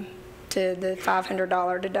to the $500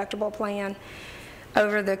 deductible plan.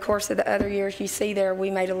 Over the course of the other years, you see there, we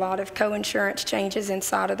made a lot of co-insurance changes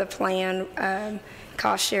inside of the plan,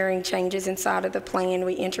 cost-sharing changes inside of the plan.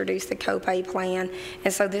 We introduced the copay plan,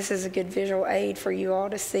 and so this is a good visual aid for you all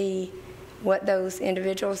to see what those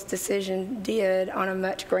individuals' decision did on a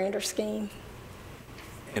much grander scheme.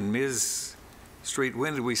 And Ms. Street,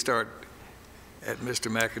 when did we start, at Mr.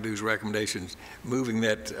 McAdoo's recommendations, moving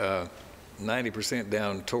that 90%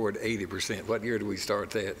 down toward 80%? What year did we start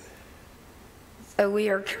that? So we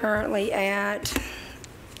are currently at,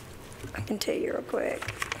 I can tell you real quick.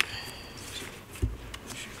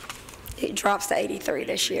 It drops to 83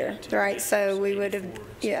 this year, right? So we would have,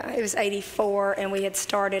 yeah, it was 84, and we had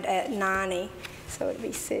started at 90, so it'd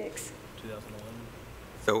be 6. 2011.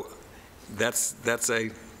 So that's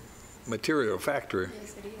a material factor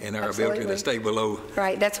in our Absolutely. ability to stay below.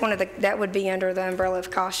 Right, that's one of the, that would be under the umbrella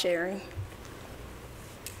of cost sharing.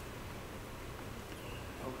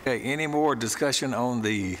 Okay, any more discussion on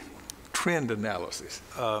the trend analysis?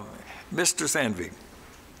 Mr. Sandvik.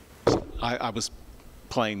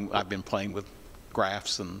 I've been playing with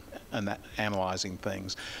graphs and analyzing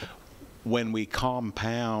things. When we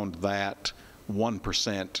compound that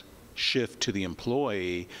 1% shift to the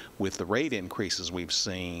employee with the rate increases we've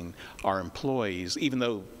seen, our employees, even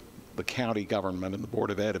though the county government and the Board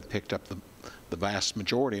of Ed have picked up the vast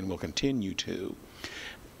majority and will continue to,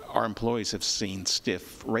 our employees have seen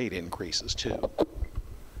stiff rate increases too,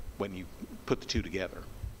 when you put the two together.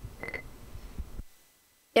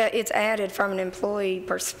 Yeah, it's added from an employee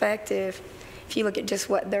perspective. If you look at just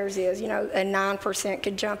what theirs is, you know, a 9%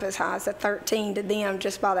 could jump as high as a 13 to them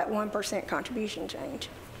just by that 1% contribution change.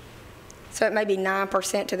 So it may be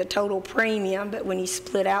 9% to the total premium, but when you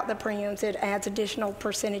split out the premiums, it adds additional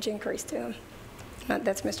percentage increase to them.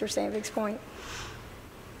 That's Mr. Sandvik's point.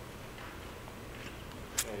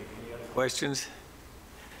 Questions?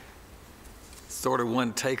 Sort of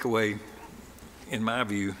one takeaway, in my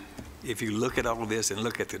view, if you look at all of this and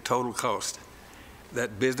look at the total cost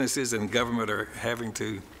that businesses and government are having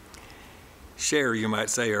to share, you might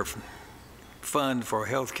say, or fund for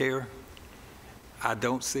health care, I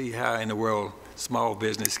don't see how in the world small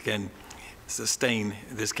business can sustain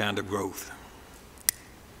this kind of growth.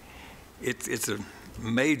 It's a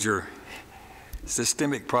major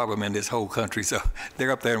systemic problem in this whole country. So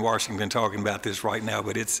they're up there in Washington talking about this right now,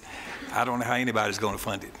 but I don't know how anybody's going to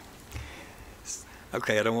fund it.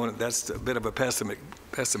 Okay, I don't want to, that's a bit of a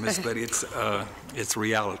pessimist, but it's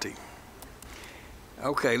reality.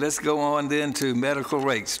 Okay, let's go on then to medical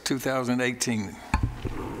rates, 2018.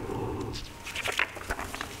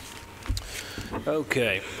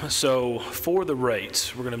 Okay, so for the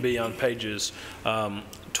rates, we're going to be on pages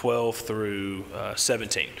 12 through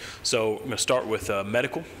 17. So I'm going to start with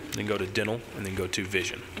medical, then go to dental, and then go to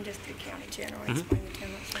vision. And just do county general, explain it to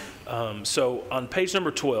them. So on page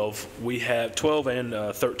number 12, we have 12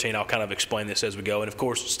 and 13. I'll kind of explain this as we go. And of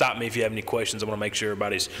course, stop me if you have any questions. I want to make sure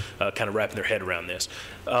everybody's kind of wrapping their head around this.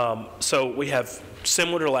 So we have,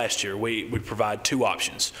 similar to last year, we provide two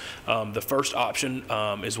options. The first option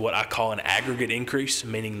is what I call an aggregate increase,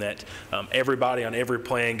 meaning that everybody on every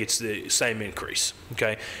plan gets the same increase,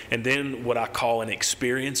 okay? And then what I call an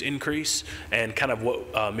experience increase, and kind of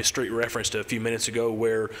what Ms. Street referenced a few minutes ago,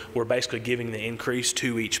 where we're basically giving the increase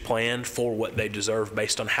to each plan for what they deserve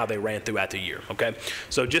based on how they ran throughout the year, okay?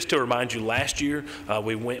 So just to remind you, last year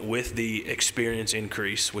we went with the experience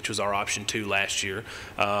increase, which was our option 2 last year.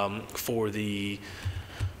 For the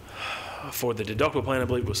deductible plan, I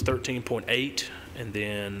believe it was 13.8, and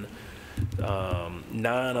then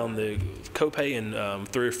 9 on the copay, and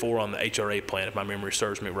 3 or 4 on the HRA plan, if my memory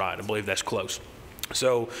serves me right. I believe that's close.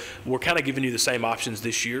 So we're kind of giving you the same options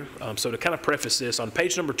this year. So to kind of preface this, on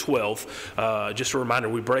page number 12, just a reminder,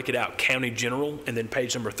 we break it out county general, and then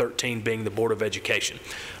page number 13 being the Board of Education.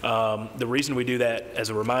 The reason we do that, as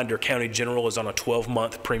a reminder, county general is on a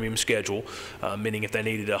 12-month premium schedule, meaning if they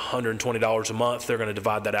needed $120 a month, they're going to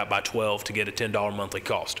divide that out by 12 to get a $10 monthly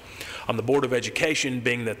cost. On the Board of Education,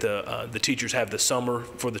 being that the teachers have the summer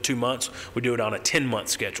for the 2 months, we do it on a 10-month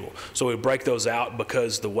schedule. So we break those out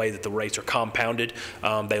because the way that the rates are compounded,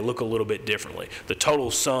 they look a little bit differently. The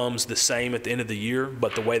total sum's the same at the end of the year,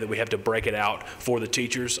 but the way that we have to break it out for the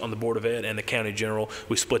teachers on the Board of Ed and the county general,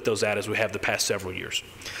 we split those out as we have the past several years.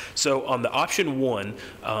 So on the option one,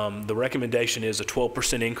 the recommendation is a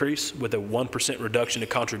 12% increase with a 1% reduction in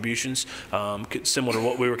contributions, similar to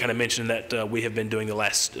what we were kind of mentioning that we have been doing the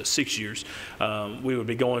last 6 years. We would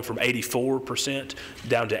be going from 84%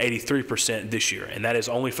 down to 83% this year, and that is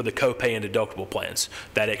only for the copay and deductible plans.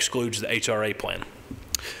 That excludes the HRA plan.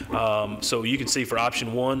 So you can see for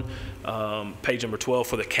option one, page number 12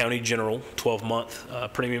 for the county general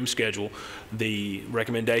 12-month premium schedule, the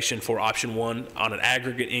recommendation for option one on an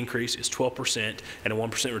aggregate increase is 12% and a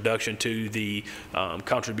 1% reduction to the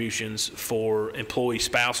contributions for employee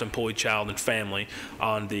spouse, employee child, and family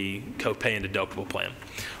on the copay and deductible plan.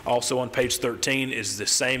 Also on page 13 is the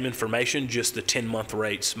same information, just the 10-month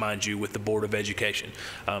rates, mind you, with the Board of Education.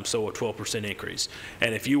 So a 12% increase.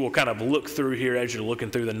 And if you will kind of look through here as you're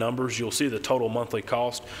looking through the numbers, you'll see the total monthly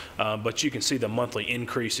cost, but you can see the monthly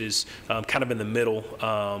increases kind of in the middle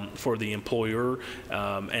for the employer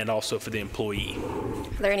and also for the employee.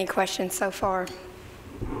 Are there any questions so far?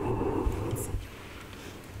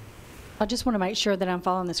 I just want to make sure that I'm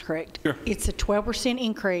following this correct. Sure. It's a 12%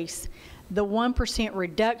 increase. The 1%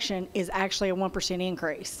 reduction is actually a 1%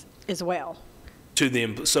 increase as well. To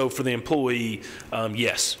the, so for the employee,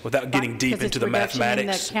 yes, without getting deep into the mathematics. Because it's reduction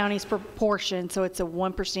in the county's proportion, so it's a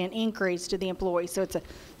 1% increase to the employee. So it's a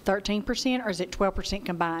 13%, or is it 12%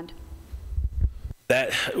 combined?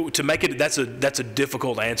 That, to make it, that's a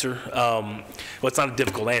difficult answer. Well, it's not a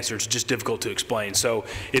difficult answer, it's just difficult to explain. So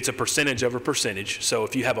it's a percentage of a percentage. So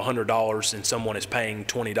if you have $100 and someone is paying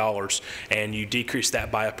 $20 and you decrease that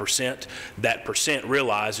by a percent, that percent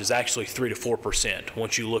realized is actually 3 to 4%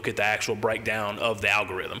 once you look at the actual breakdown of the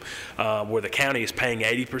algorithm. Where the county is paying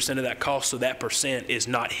 80% of that cost, so that percent is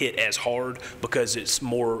not hit as hard because it's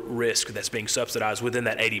more risk that's being subsidized within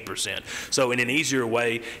that 80%. So in an easier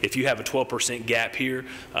way, if you have a 12% gap here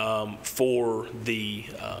for the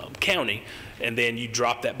county, and then you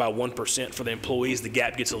drop that by 1% for the employees, the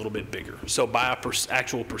gap gets a little bit bigger. So by a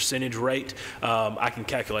actual percentage rate, I can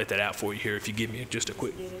calculate that out for you here if you give me just a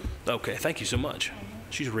quick. Okay, thank you so much.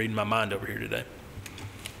 She's reading my mind over here today.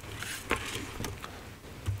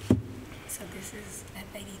 So this is at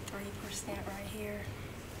 83% right here.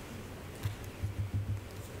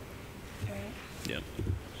 Right? Yep.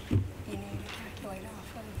 You need to calculate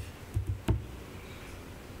off of,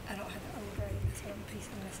 I don't have the old rate, that's what I'm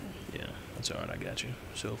piecing missing. Yeah, that's all right, I got you.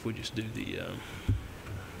 So if we just do the,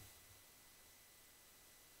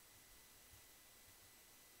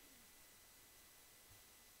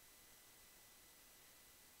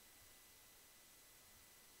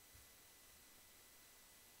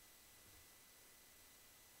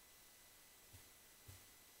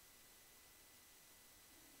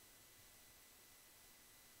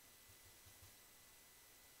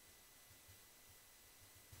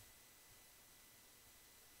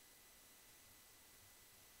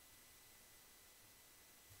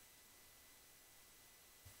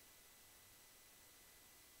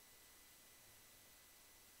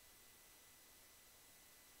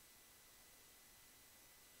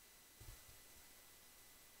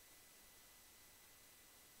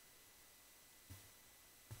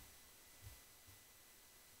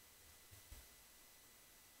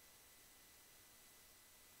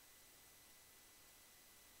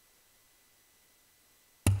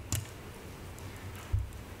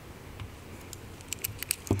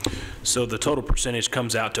 so the total percentage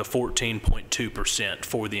comes out to 14.2%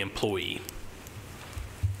 for the employee.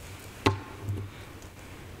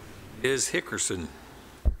 Ms. Hickerson.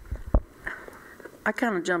 I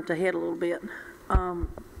kind of jumped ahead a little bit. On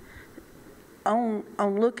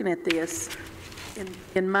looking at this,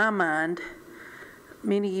 in my mind,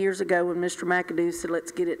 many years ago when Mr. McAdoo said,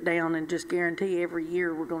 let's get it down and just guarantee every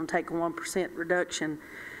year we're going to take a 1% reduction,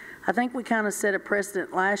 I think we kind of set a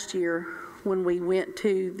precedent last year when we went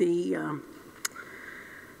to the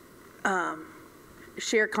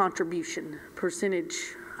share contribution percentage.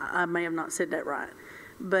 I may have not said that right,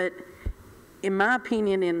 but in my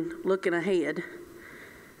opinion, in looking ahead,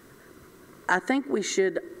 I think we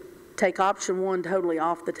should take option one totally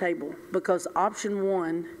off the table, because option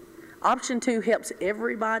two helps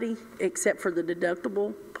everybody except for the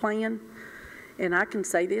deductible plan. And I can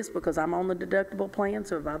say this because I'm on the deductible plan,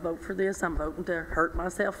 so if I vote for this, I'm voting to hurt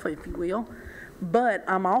myself, if you will. But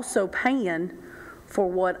I'm also paying for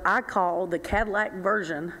what I call the Cadillac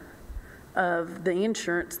version of the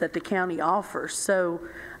insurance that the county offers. So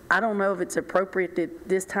I don't know if it's appropriate at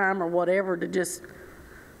this time or whatever to just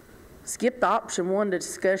skip the option one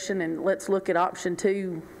discussion and let's look at option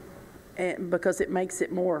two because it makes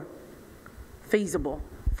it more feasible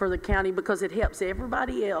for the county, because it helps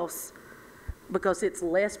everybody else, because it's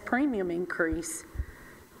less premium increase,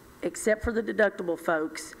 except for the deductible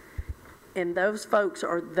folks, and those folks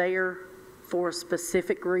are there for a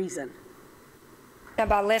specific reason. Now,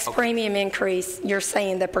 by less premium increase, you're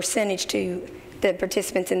saying the percentage to the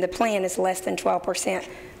participants in the plan is less than 12%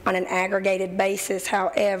 on an aggregated basis.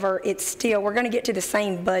 However, it's still, we're going to get to the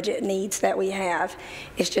same budget needs that we have.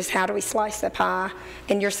 It's just how do we slice the pie?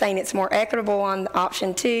 And you're saying it's more equitable on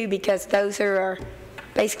option 2 because those who are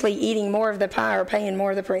basically eating more of the pie are paying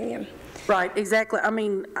more of the premium. Right, exactly. I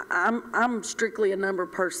mean, I'm strictly a number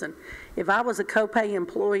person. If I was a copay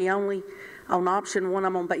employee only, on option 1,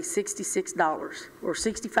 I'm going to pay $66 or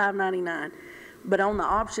 $65.99. But on the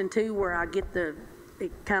option 2, where I get it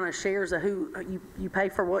kind of shares of who you pay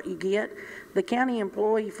for what you get, the county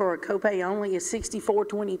employee for a copay only is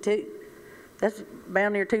 $64.22. That's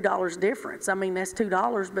about near $2 difference. I mean, that's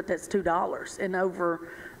 $2, but that's $2. And over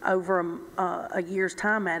a year's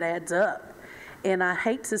time, that adds up. And I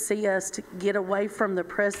hate to see us to get away from the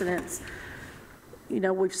precedents. You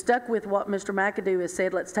know, we've stuck with what Mr. McAdoo has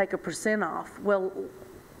said, let's take 1% off. Well,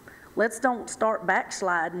 let's don't start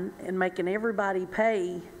backsliding and making everybody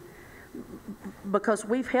pay, because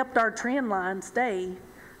we've helped our trend line stay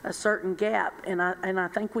a certain gap, and I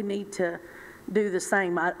think we need to do the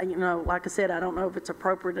same. You know, like I said, I don't know if it's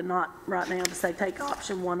appropriate or not right now to say take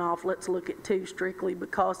option 1 off, let's look at 2 strictly,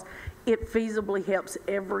 because it feasibly helps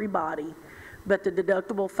everybody but the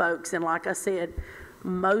deductible folks. And like I said,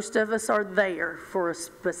 most of us are there for a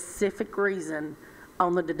specific reason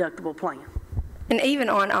on the deductible plan. And even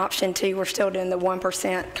on option 2, we're still doing the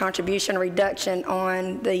 1% contribution reduction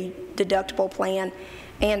on the deductible plan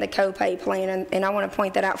and the copay plan. And I want to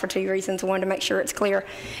point that out for 2 reasons. One, to make sure it's clear.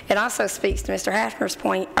 It also speaks to Mr. Hafner's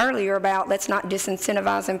point earlier about let's not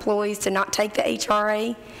disincentivize employees to not take the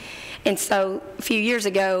HRA. And so a few years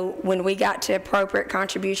ago, when we got to appropriate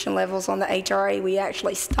contribution levels on the HRA, we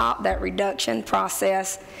actually stopped that reduction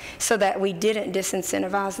process so that we didn't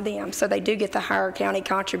disincentivize them. So they do get the higher county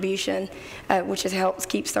contribution, which helps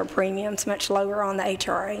keeps their premiums much lower on the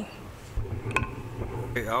HRA.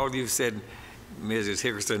 All you've said, Mrs.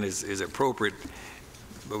 Hickerson, is appropriate,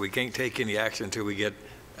 but we can't take any action until we get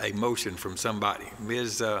a motion from somebody.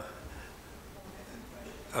 Ms.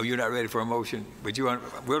 Oh, you're not ready for a motion, but you want,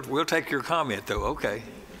 we'll take your comment though. Okay.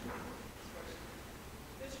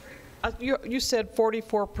 You said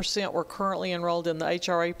 44% were currently enrolled in the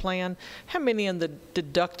HRA plan. How many in the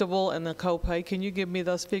deductible and the copay? Can you give me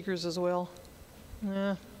those figures as well?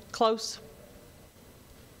 Close.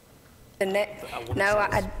 No,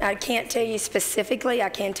 I can't tell you specifically. I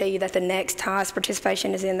can tell you that the next highest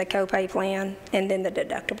participation is in the copay plan and then the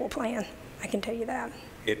deductible plan. I can tell you that.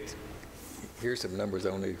 Here's some numbers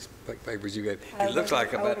on these papers you gave. It looks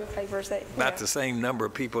like about the same number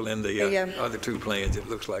of people in the other 2 plans, it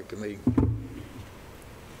looks like to me.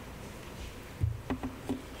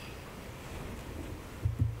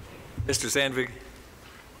 Mr. Sandvig?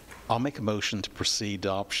 I'll make a motion to proceed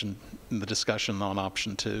to the discussion on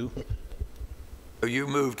option 2. So you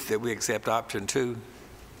moved that we accept option 2?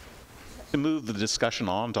 To move the discussion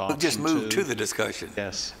on to option 2. Just move to the discussion?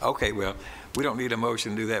 Yes. Okay, well, we don't need a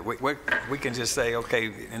motion to do that. We can just say,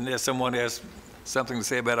 okay, unless someone has something to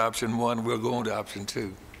say about option 1, we'll go on to option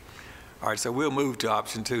 2. All right, so we'll move to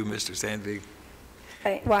option 2, Mr. Sandvig.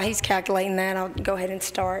 Okay, while he's calculating that, I'll go ahead and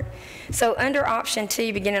start. So under option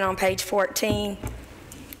 2, beginning on page 14,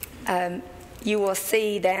 you will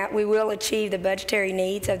see that we will achieve the budgetary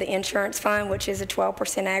needs of the insurance fund, which is a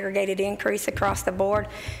 12% aggregated increase across the board.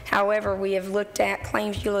 However, we have looked at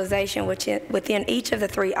claims utilization within each of the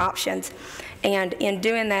 3 options. And in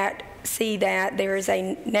doing that, see that there is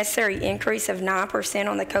a necessary increase of 9%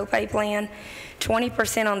 on the copay plan,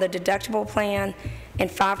 20% on the deductible plan, and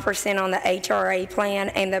 5% on the HRA plan.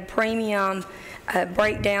 And the premium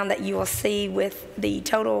breakdown that you will see with the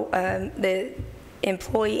total, the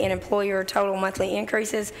employee and employer total monthly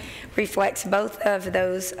increases reflects both of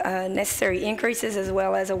those necessary increases, as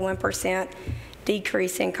well as a 1%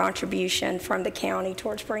 decrease in contribution from the county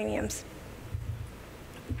towards premiums.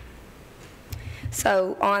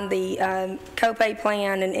 So on the copay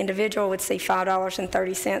plan, an individual would see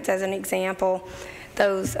 $5.30 as an example.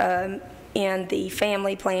 Those in the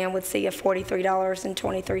family plan would see a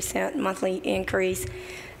 $43.23 monthly increase.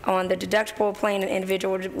 On the deductible plan, an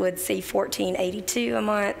individual would see $14.82 a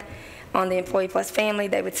month. On the employee plus family,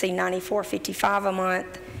 they would see $94.55 a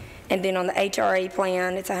month. And then on the HRA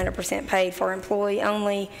plan, it's 100% paid for employee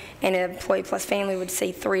only, and an employee plus family would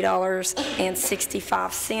see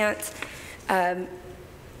 $3.65.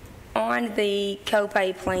 On the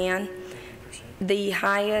copay plan, The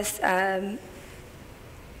highest, so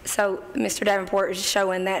Mr. Davenport is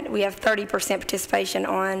showing that we have 30% participation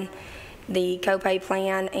on the copay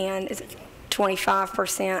plan and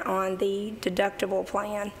 25% on the deductible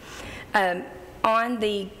plan. On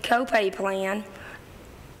the copay plan,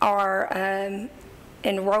 our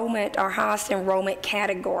enrollment, our highest enrollment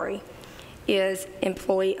category is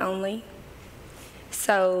employee only.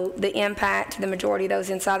 So the impact to the majority of those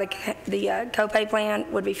inside the copay plan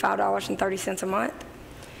would be $5.30 a month.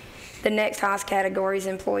 The next highest category is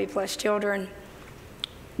employee plus children,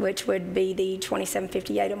 which would be the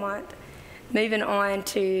 $27.58 a month. Moving on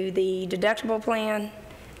to the deductible plan,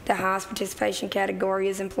 the highest participation category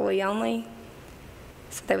is employee only.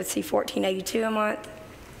 So they would see $14.82 a month.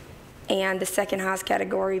 And the second highest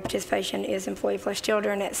category participation is employee plus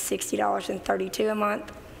children at $60.32 a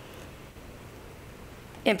month.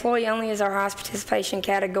 Employee only is our highest participation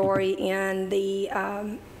category in the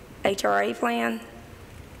HRA plan,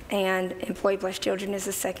 and employee plus children is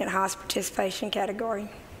the second highest participation category.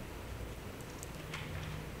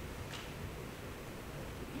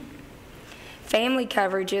 Family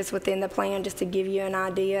coverages within the plan, just to give you an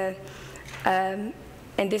idea, and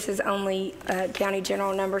this is only county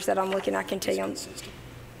general numbers that I'm looking. I can tell you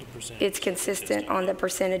it's consistent on the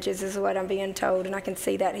percentages is what I'm being told, and I can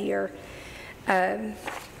see that here.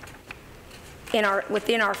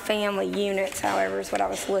 Within our family units, however, is what I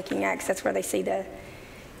was looking at, because that's where they see the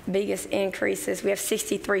biggest increases. We have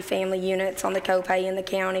 63 family units on the copay in the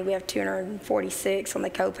county. We have 246 on the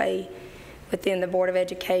copay within the Board of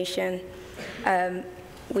Education.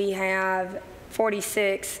 We have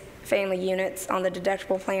 46 family units on the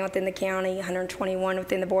deductible plan within the county, 121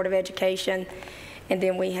 within the Board of Education, and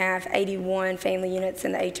then we have 81 family units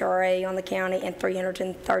in the HRA on the county and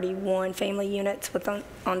 331 family units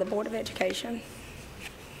on the Board of Education.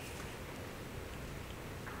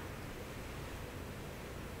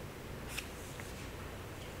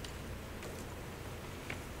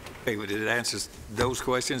 Okay, well, it answers those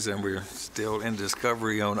questions, and we're still in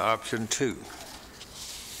discovery on option 2.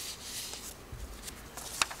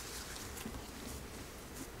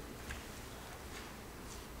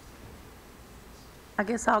 I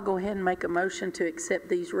guess I'll go ahead and make a motion to accept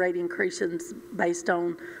these rate increases based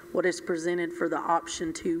on what is presented for the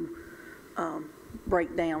option 2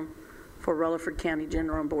 breakdown for Rutherford County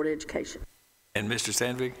General and Board of Education. And Mr.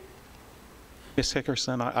 Sandvig? Ms.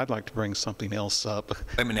 Hickerson, I'd like to bring something else up.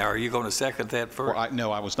 I mean, are you going to second that first? Well,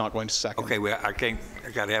 no, I was not going to second. Okay, well, I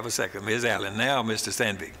got to have a second. Ms. Allen, now Mr.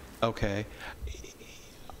 Sandvig. Okay.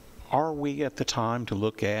 Are we at the time to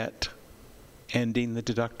look at ending the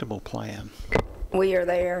deductible plan? We are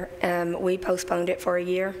there. We postponed it for a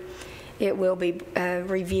year. It will be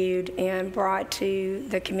reviewed and brought to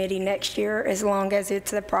the committee next year as long as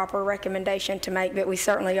it's the proper recommendation to make, but we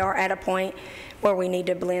certainly are at a point where we need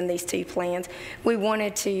to blend these two plans. We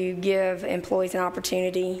wanted to give employees an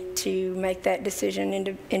opportunity to make that decision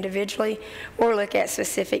individually or look at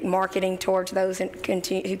specific marketing towards those who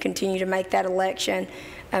continue to make that election.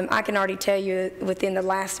 I can already tell you within the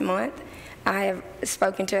last month, I have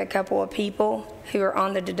spoken to a couple of people who are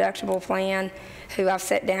on the deductible plan who I've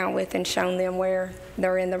sat down with and shown them where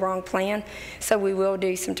they're in the wrong plan. So we will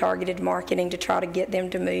do some targeted marketing to try to get them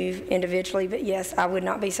to move individually. But yes, I would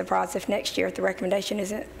not be surprised if next year the recommendation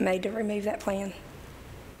isn't made to remove that plan.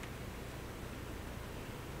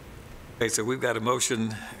 Okay, so we've got a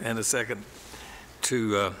motion and a second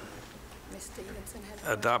to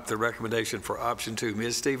adopt the recommendation for option 2.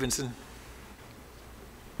 Ms. Stevenson?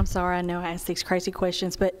 I'm sorry, I know I ask these crazy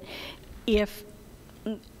questions, but if,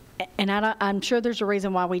 and I'm sure there's a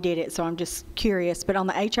reason why we did it, so I'm just curious, but on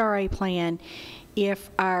the HRA plan, if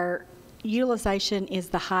our utilization is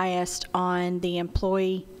the highest on the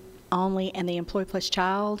employee only and the employee plus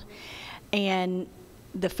child, and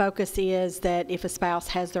the focus is that if a spouse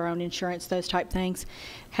has their own insurance, those type things,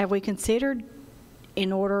 have we considered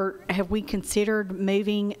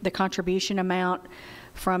moving the contribution amount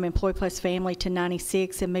from employee plus family to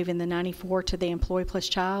 96 and moving the 94 to the employee plus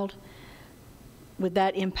child? Would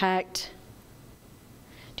that impact,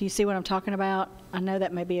 do you see what I'm talking about? I know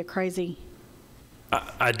that may be a crazy.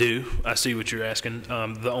 I do. I see what you're asking.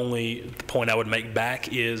 The only point I would make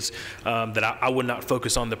back is that I would not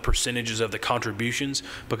focus on the percentages of the contributions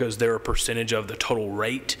because they're a percentage of the total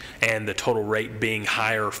rate, and the total rate being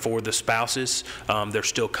higher for the spouses, they're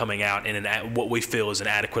still coming out in what we feel is an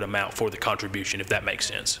adequate amount for the contribution, if that makes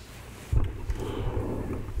sense.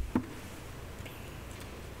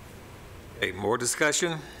 Okay, more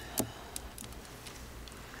discussion?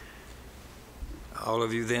 All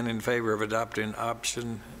of you then in favor of adopting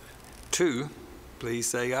option 2, please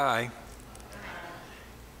say aye.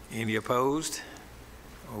 Any opposed?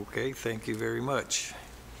 Okay, thank you very much.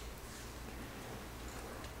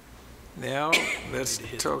 Now, let's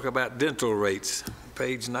talk about dental rates,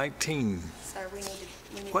 page 19. Sir, we need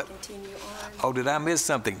to What? continue on. Oh, did I miss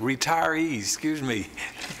something? Retirees, excuse me.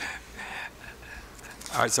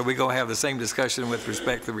 All right, so we're going to have the same discussion with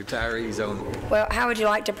respect to retirees on, Well, how would you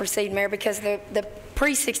like to proceed, Mayor? Because the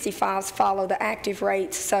pre-65s follow the active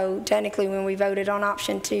rates, so technically when we voted on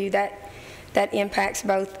option 2, that impacts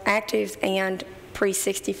both actives and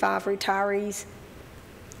pre-65 retirees.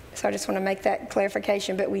 So I just want to make that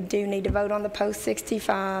clarification, but we do need to vote on the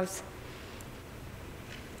post-65s,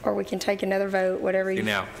 or we can take another vote, whatever you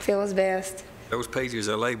Now- feel is best. those pages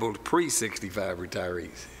are labeled pre-65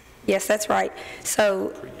 retirees. Yes, that's right. So,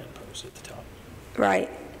 Pre and post at the top. right.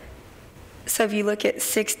 So if you look at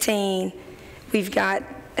 16, we've got,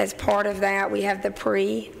 as part of that, we have the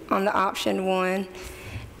pre on the option 1.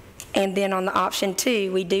 And then on the option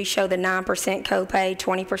 2, we do show the 9% copay,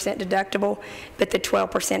 20% deductible, but the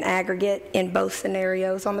 12% aggregate in both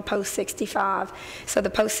scenarios on the post-65. So the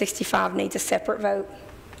post-65 needs a separate vote.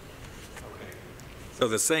 So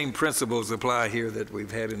the same principles apply here that we've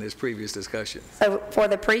had in this previous discussion. So for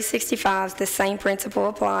the pre-65s, the same principle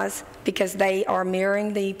applies because they are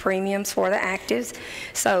mirroring the premiums for the actives.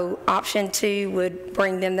 So option 2 would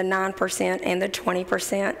bring them the 9% and the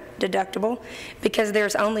 20% deductible. Because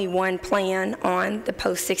there's only one plan on the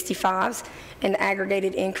post-65s and the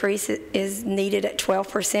aggregated increase is needed at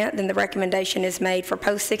 12%, then the recommendation is made for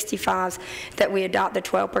post-65s that we adopt the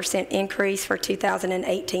 12% increase for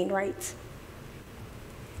 2018 rates.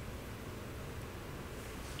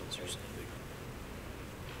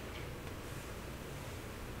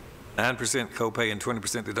 9% copay and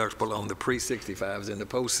 20% deductible on the pre-65s, and the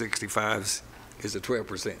post-65s is a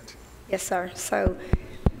 12%. Yes, sir. So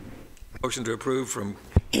Motion to approve from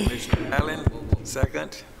Commissioner Allen,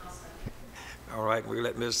 second. All right, we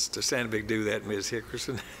let Mr. Sandvik do that, Ms.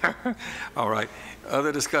 Hickerson. All right,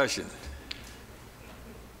 other discussion?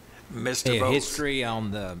 Mr. Bose. History on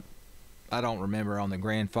the, I don't remember, on the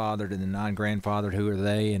grandfathered and the non-grandfathered, who are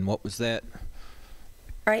they and what was that?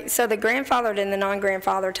 Right, so the grandfathered and the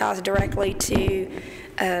non-grandfathered ties directly to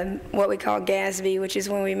what we call GASB, which is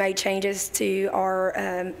when we made changes to our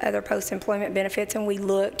other post-employment benefits, and we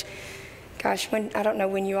looked, gosh, I don't know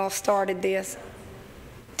when you all started this,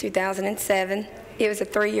 2007. It was a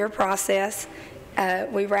 3-year process.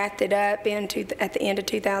 We wrapped it up at the end of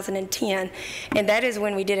 2010, and that is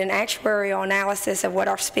when we did an actuarial analysis of what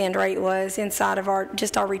our spend rate was inside of our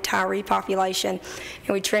retiree population,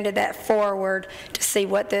 and we trended that forward to see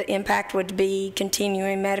what the impact would be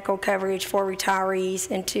continuing medical coverage for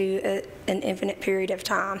retirees into an infinite period of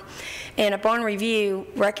time. And upon review,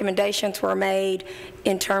 recommendations were made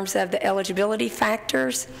in terms of the eligibility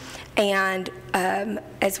factors and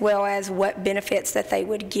as well as what benefits that they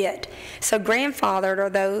would get. So grandfathered are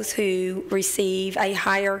those who receive a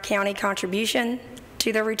higher county contribution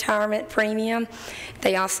to their retirement premium.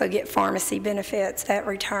 They also get pharmacy benefits at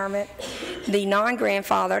retirement. The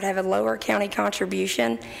non-grandfathered have a lower county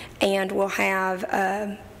contribution and will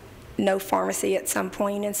have no pharmacy at some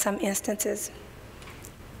point in some instances.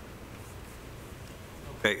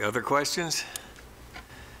 Okay, other questions?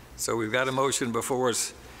 So we've got a motion before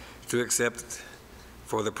us to accept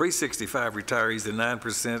for the pre-65 retirees the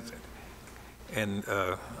 9% and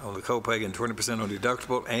on the copay and 20% on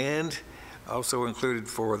deductible, and also included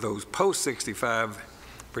for those post-65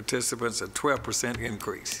 participants a 12%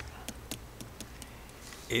 increase.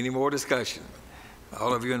 Any more discussion?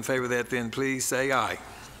 All of you in favor of that, then please say aye.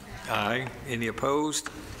 Aye. Any opposed?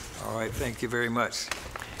 All right, thank you very much.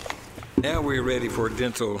 Now we're ready for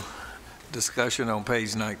dental discussion on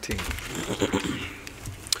page 19.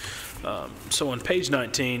 So on page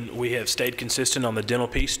 19, we have stayed consistent on the dental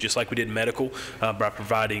piece, just like we did medical, by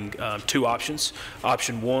providing 2 options.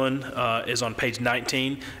 Option 1 is on page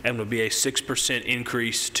 19 and would be a 6%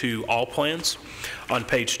 increase to all plans. On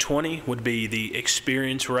page 20 would be the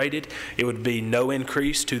experience rated. It would be no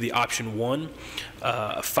increase to the option 1,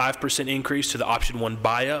 a 5% increase to the option 1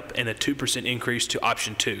 buy-up, and a 2% increase to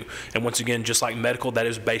option 2. And once again, just like medical, that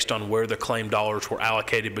is based on where the claim dollars were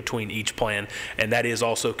allocated between each plan, and that is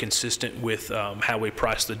also consistent with how we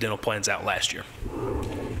priced the dental plans out last year.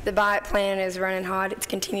 The buy-up plan is running hot. It's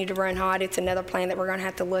continued to run hot. It's another plan that we're going to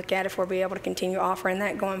have to look at if we'll be able to continue offering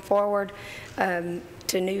that going forward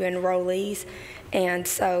to new enrollees. And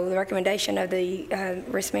so the recommendation of the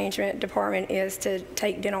risk management department is to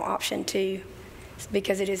take dental option 2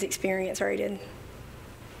 because it is experience rated.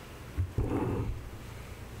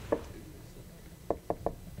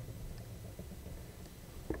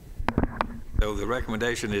 So the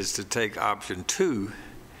recommendation is to take option 2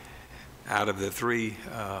 out of the three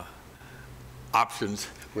options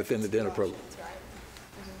within the dental program.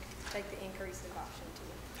 Take the increase of option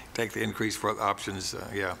two. Take the increase for options,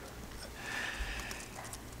 yeah.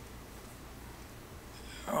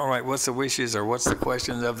 All right, what's the wishes or what's the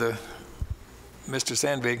questions of the, Mr.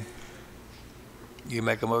 Sandvig? You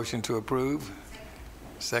make a motion to approve?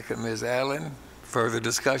 Second, Ms. Allen. Further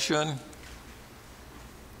discussion?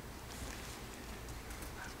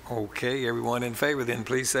 Okay, everyone in favor, then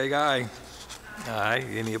please say aye. Aye.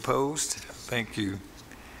 Any opposed? Thank you.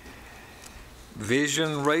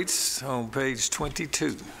 Vision rates on page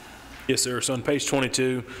 22. Yes, sir. So on page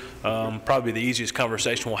 22, probably the easiest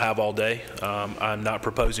conversation we'll have all day. I'm not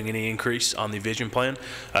proposing any increase on the vision plan.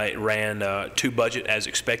 It ran to budget as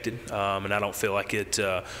expected, and I don't feel like it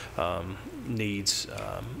needs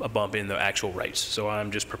a bump in the actual rates. So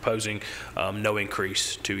I'm just proposing no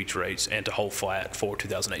increase to each rates and to hold flat for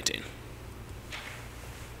 2018.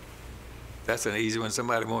 That's an easy one.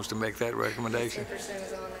 Somebody wants to make that recommendation. Dickerson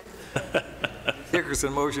is on it.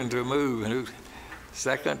 Dickerson motion to move. And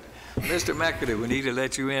second, Mr. McAdoo, we need to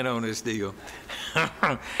let you in on this deal.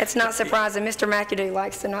 It's not surprising. Mr. McAdoo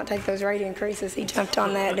likes to not take those rate increases. He jumped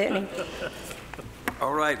on that, didn't he?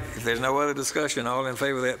 All right, if there's no other discussion, all in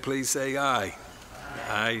favor of that, please say aye.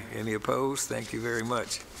 Aye. Any opposed? Thank you very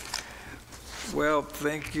much. Well,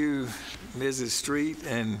 thank you, Mrs. Street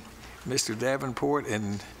and Mr. Davenport,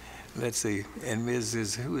 and let's see, and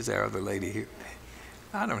Mrs., who is our other lady here?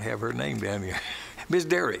 I don't have her name down here. Ms.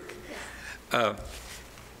 Derrick.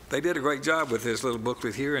 They did a great job with this little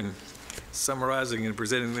booklet here and summarizing and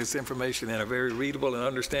presenting this information in a very readable and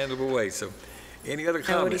understandable way. So any other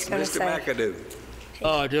comments? Mr. McAdoo.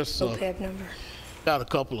 Just OPEB number. got a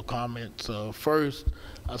couple of comments. First,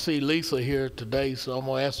 I see Lisa here today, so I'm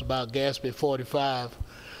going to ask about Gatsby 45.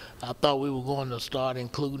 I thought we were going to start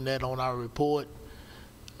including that on our report.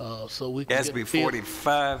 So we can Gatsby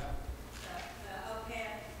 45.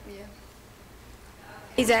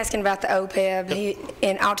 He's asking about the OPEB,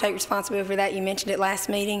 and I'll take responsibility for that. You mentioned it last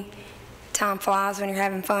meeting. Time flies when you're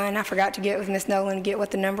having fun. I forgot to get with Ms. Nolan to get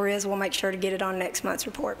what the number is. We'll make sure to get it on next month's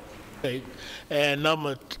report. Okay. And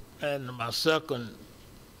my second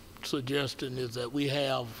suggestion is that we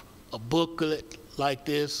have a booklet like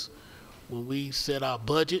this when we set our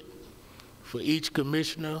budget for each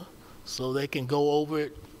commissioner so they can go over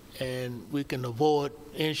it and we can avoid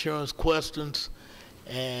insurance questions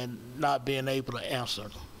and not being able to answer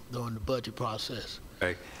them during the budget process.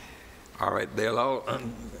 Okay. All right. They'll all,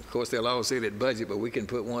 of course, they'll all see that budget, but we can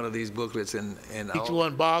put one of these booklets in each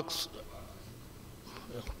one box.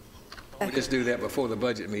 We'll just do that before the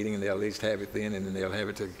budget meeting, and they'll at least have it then, and then they'll have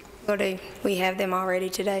it to. Will do. We have them already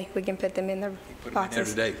today. We can put them in the boxes.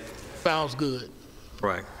 Today. Sounds good.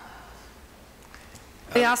 Right.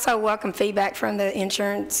 We also welcome feedback from the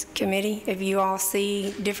insurance committee. If you all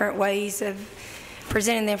see different ways of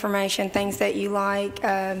presenting the information, things that you like,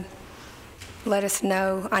 let us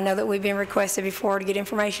know. I know that we've been requested before to get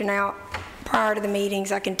information out prior to the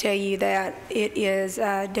meetings. I can tell you that it is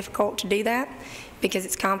difficult to do that because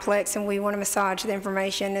it's complex, and we want to massage the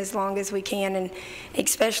information as long as we can, and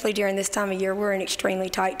especially during this time of year, we're in extremely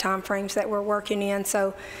tight time frames that we're working in.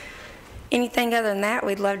 So anything other than that,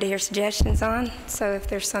 we'd love to hear suggestions on. So if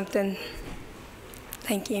there's something,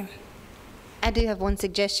 thank you. I do have one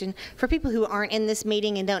suggestion. For people who aren't in this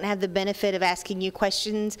meeting and don't have the benefit of asking you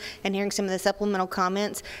questions and hearing some of the supplemental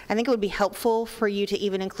comments, I think it would be helpful for you to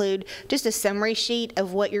even include just a summary sheet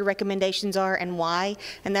of what your recommendations are and why,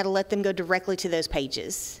 and that'll let them go directly to those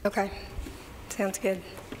pages. Okay. Sounds good.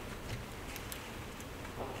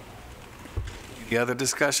 Any other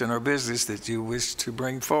discussion or business that you wish to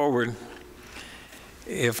bring forward?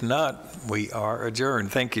 If not, we are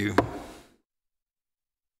adjourned. Thank you.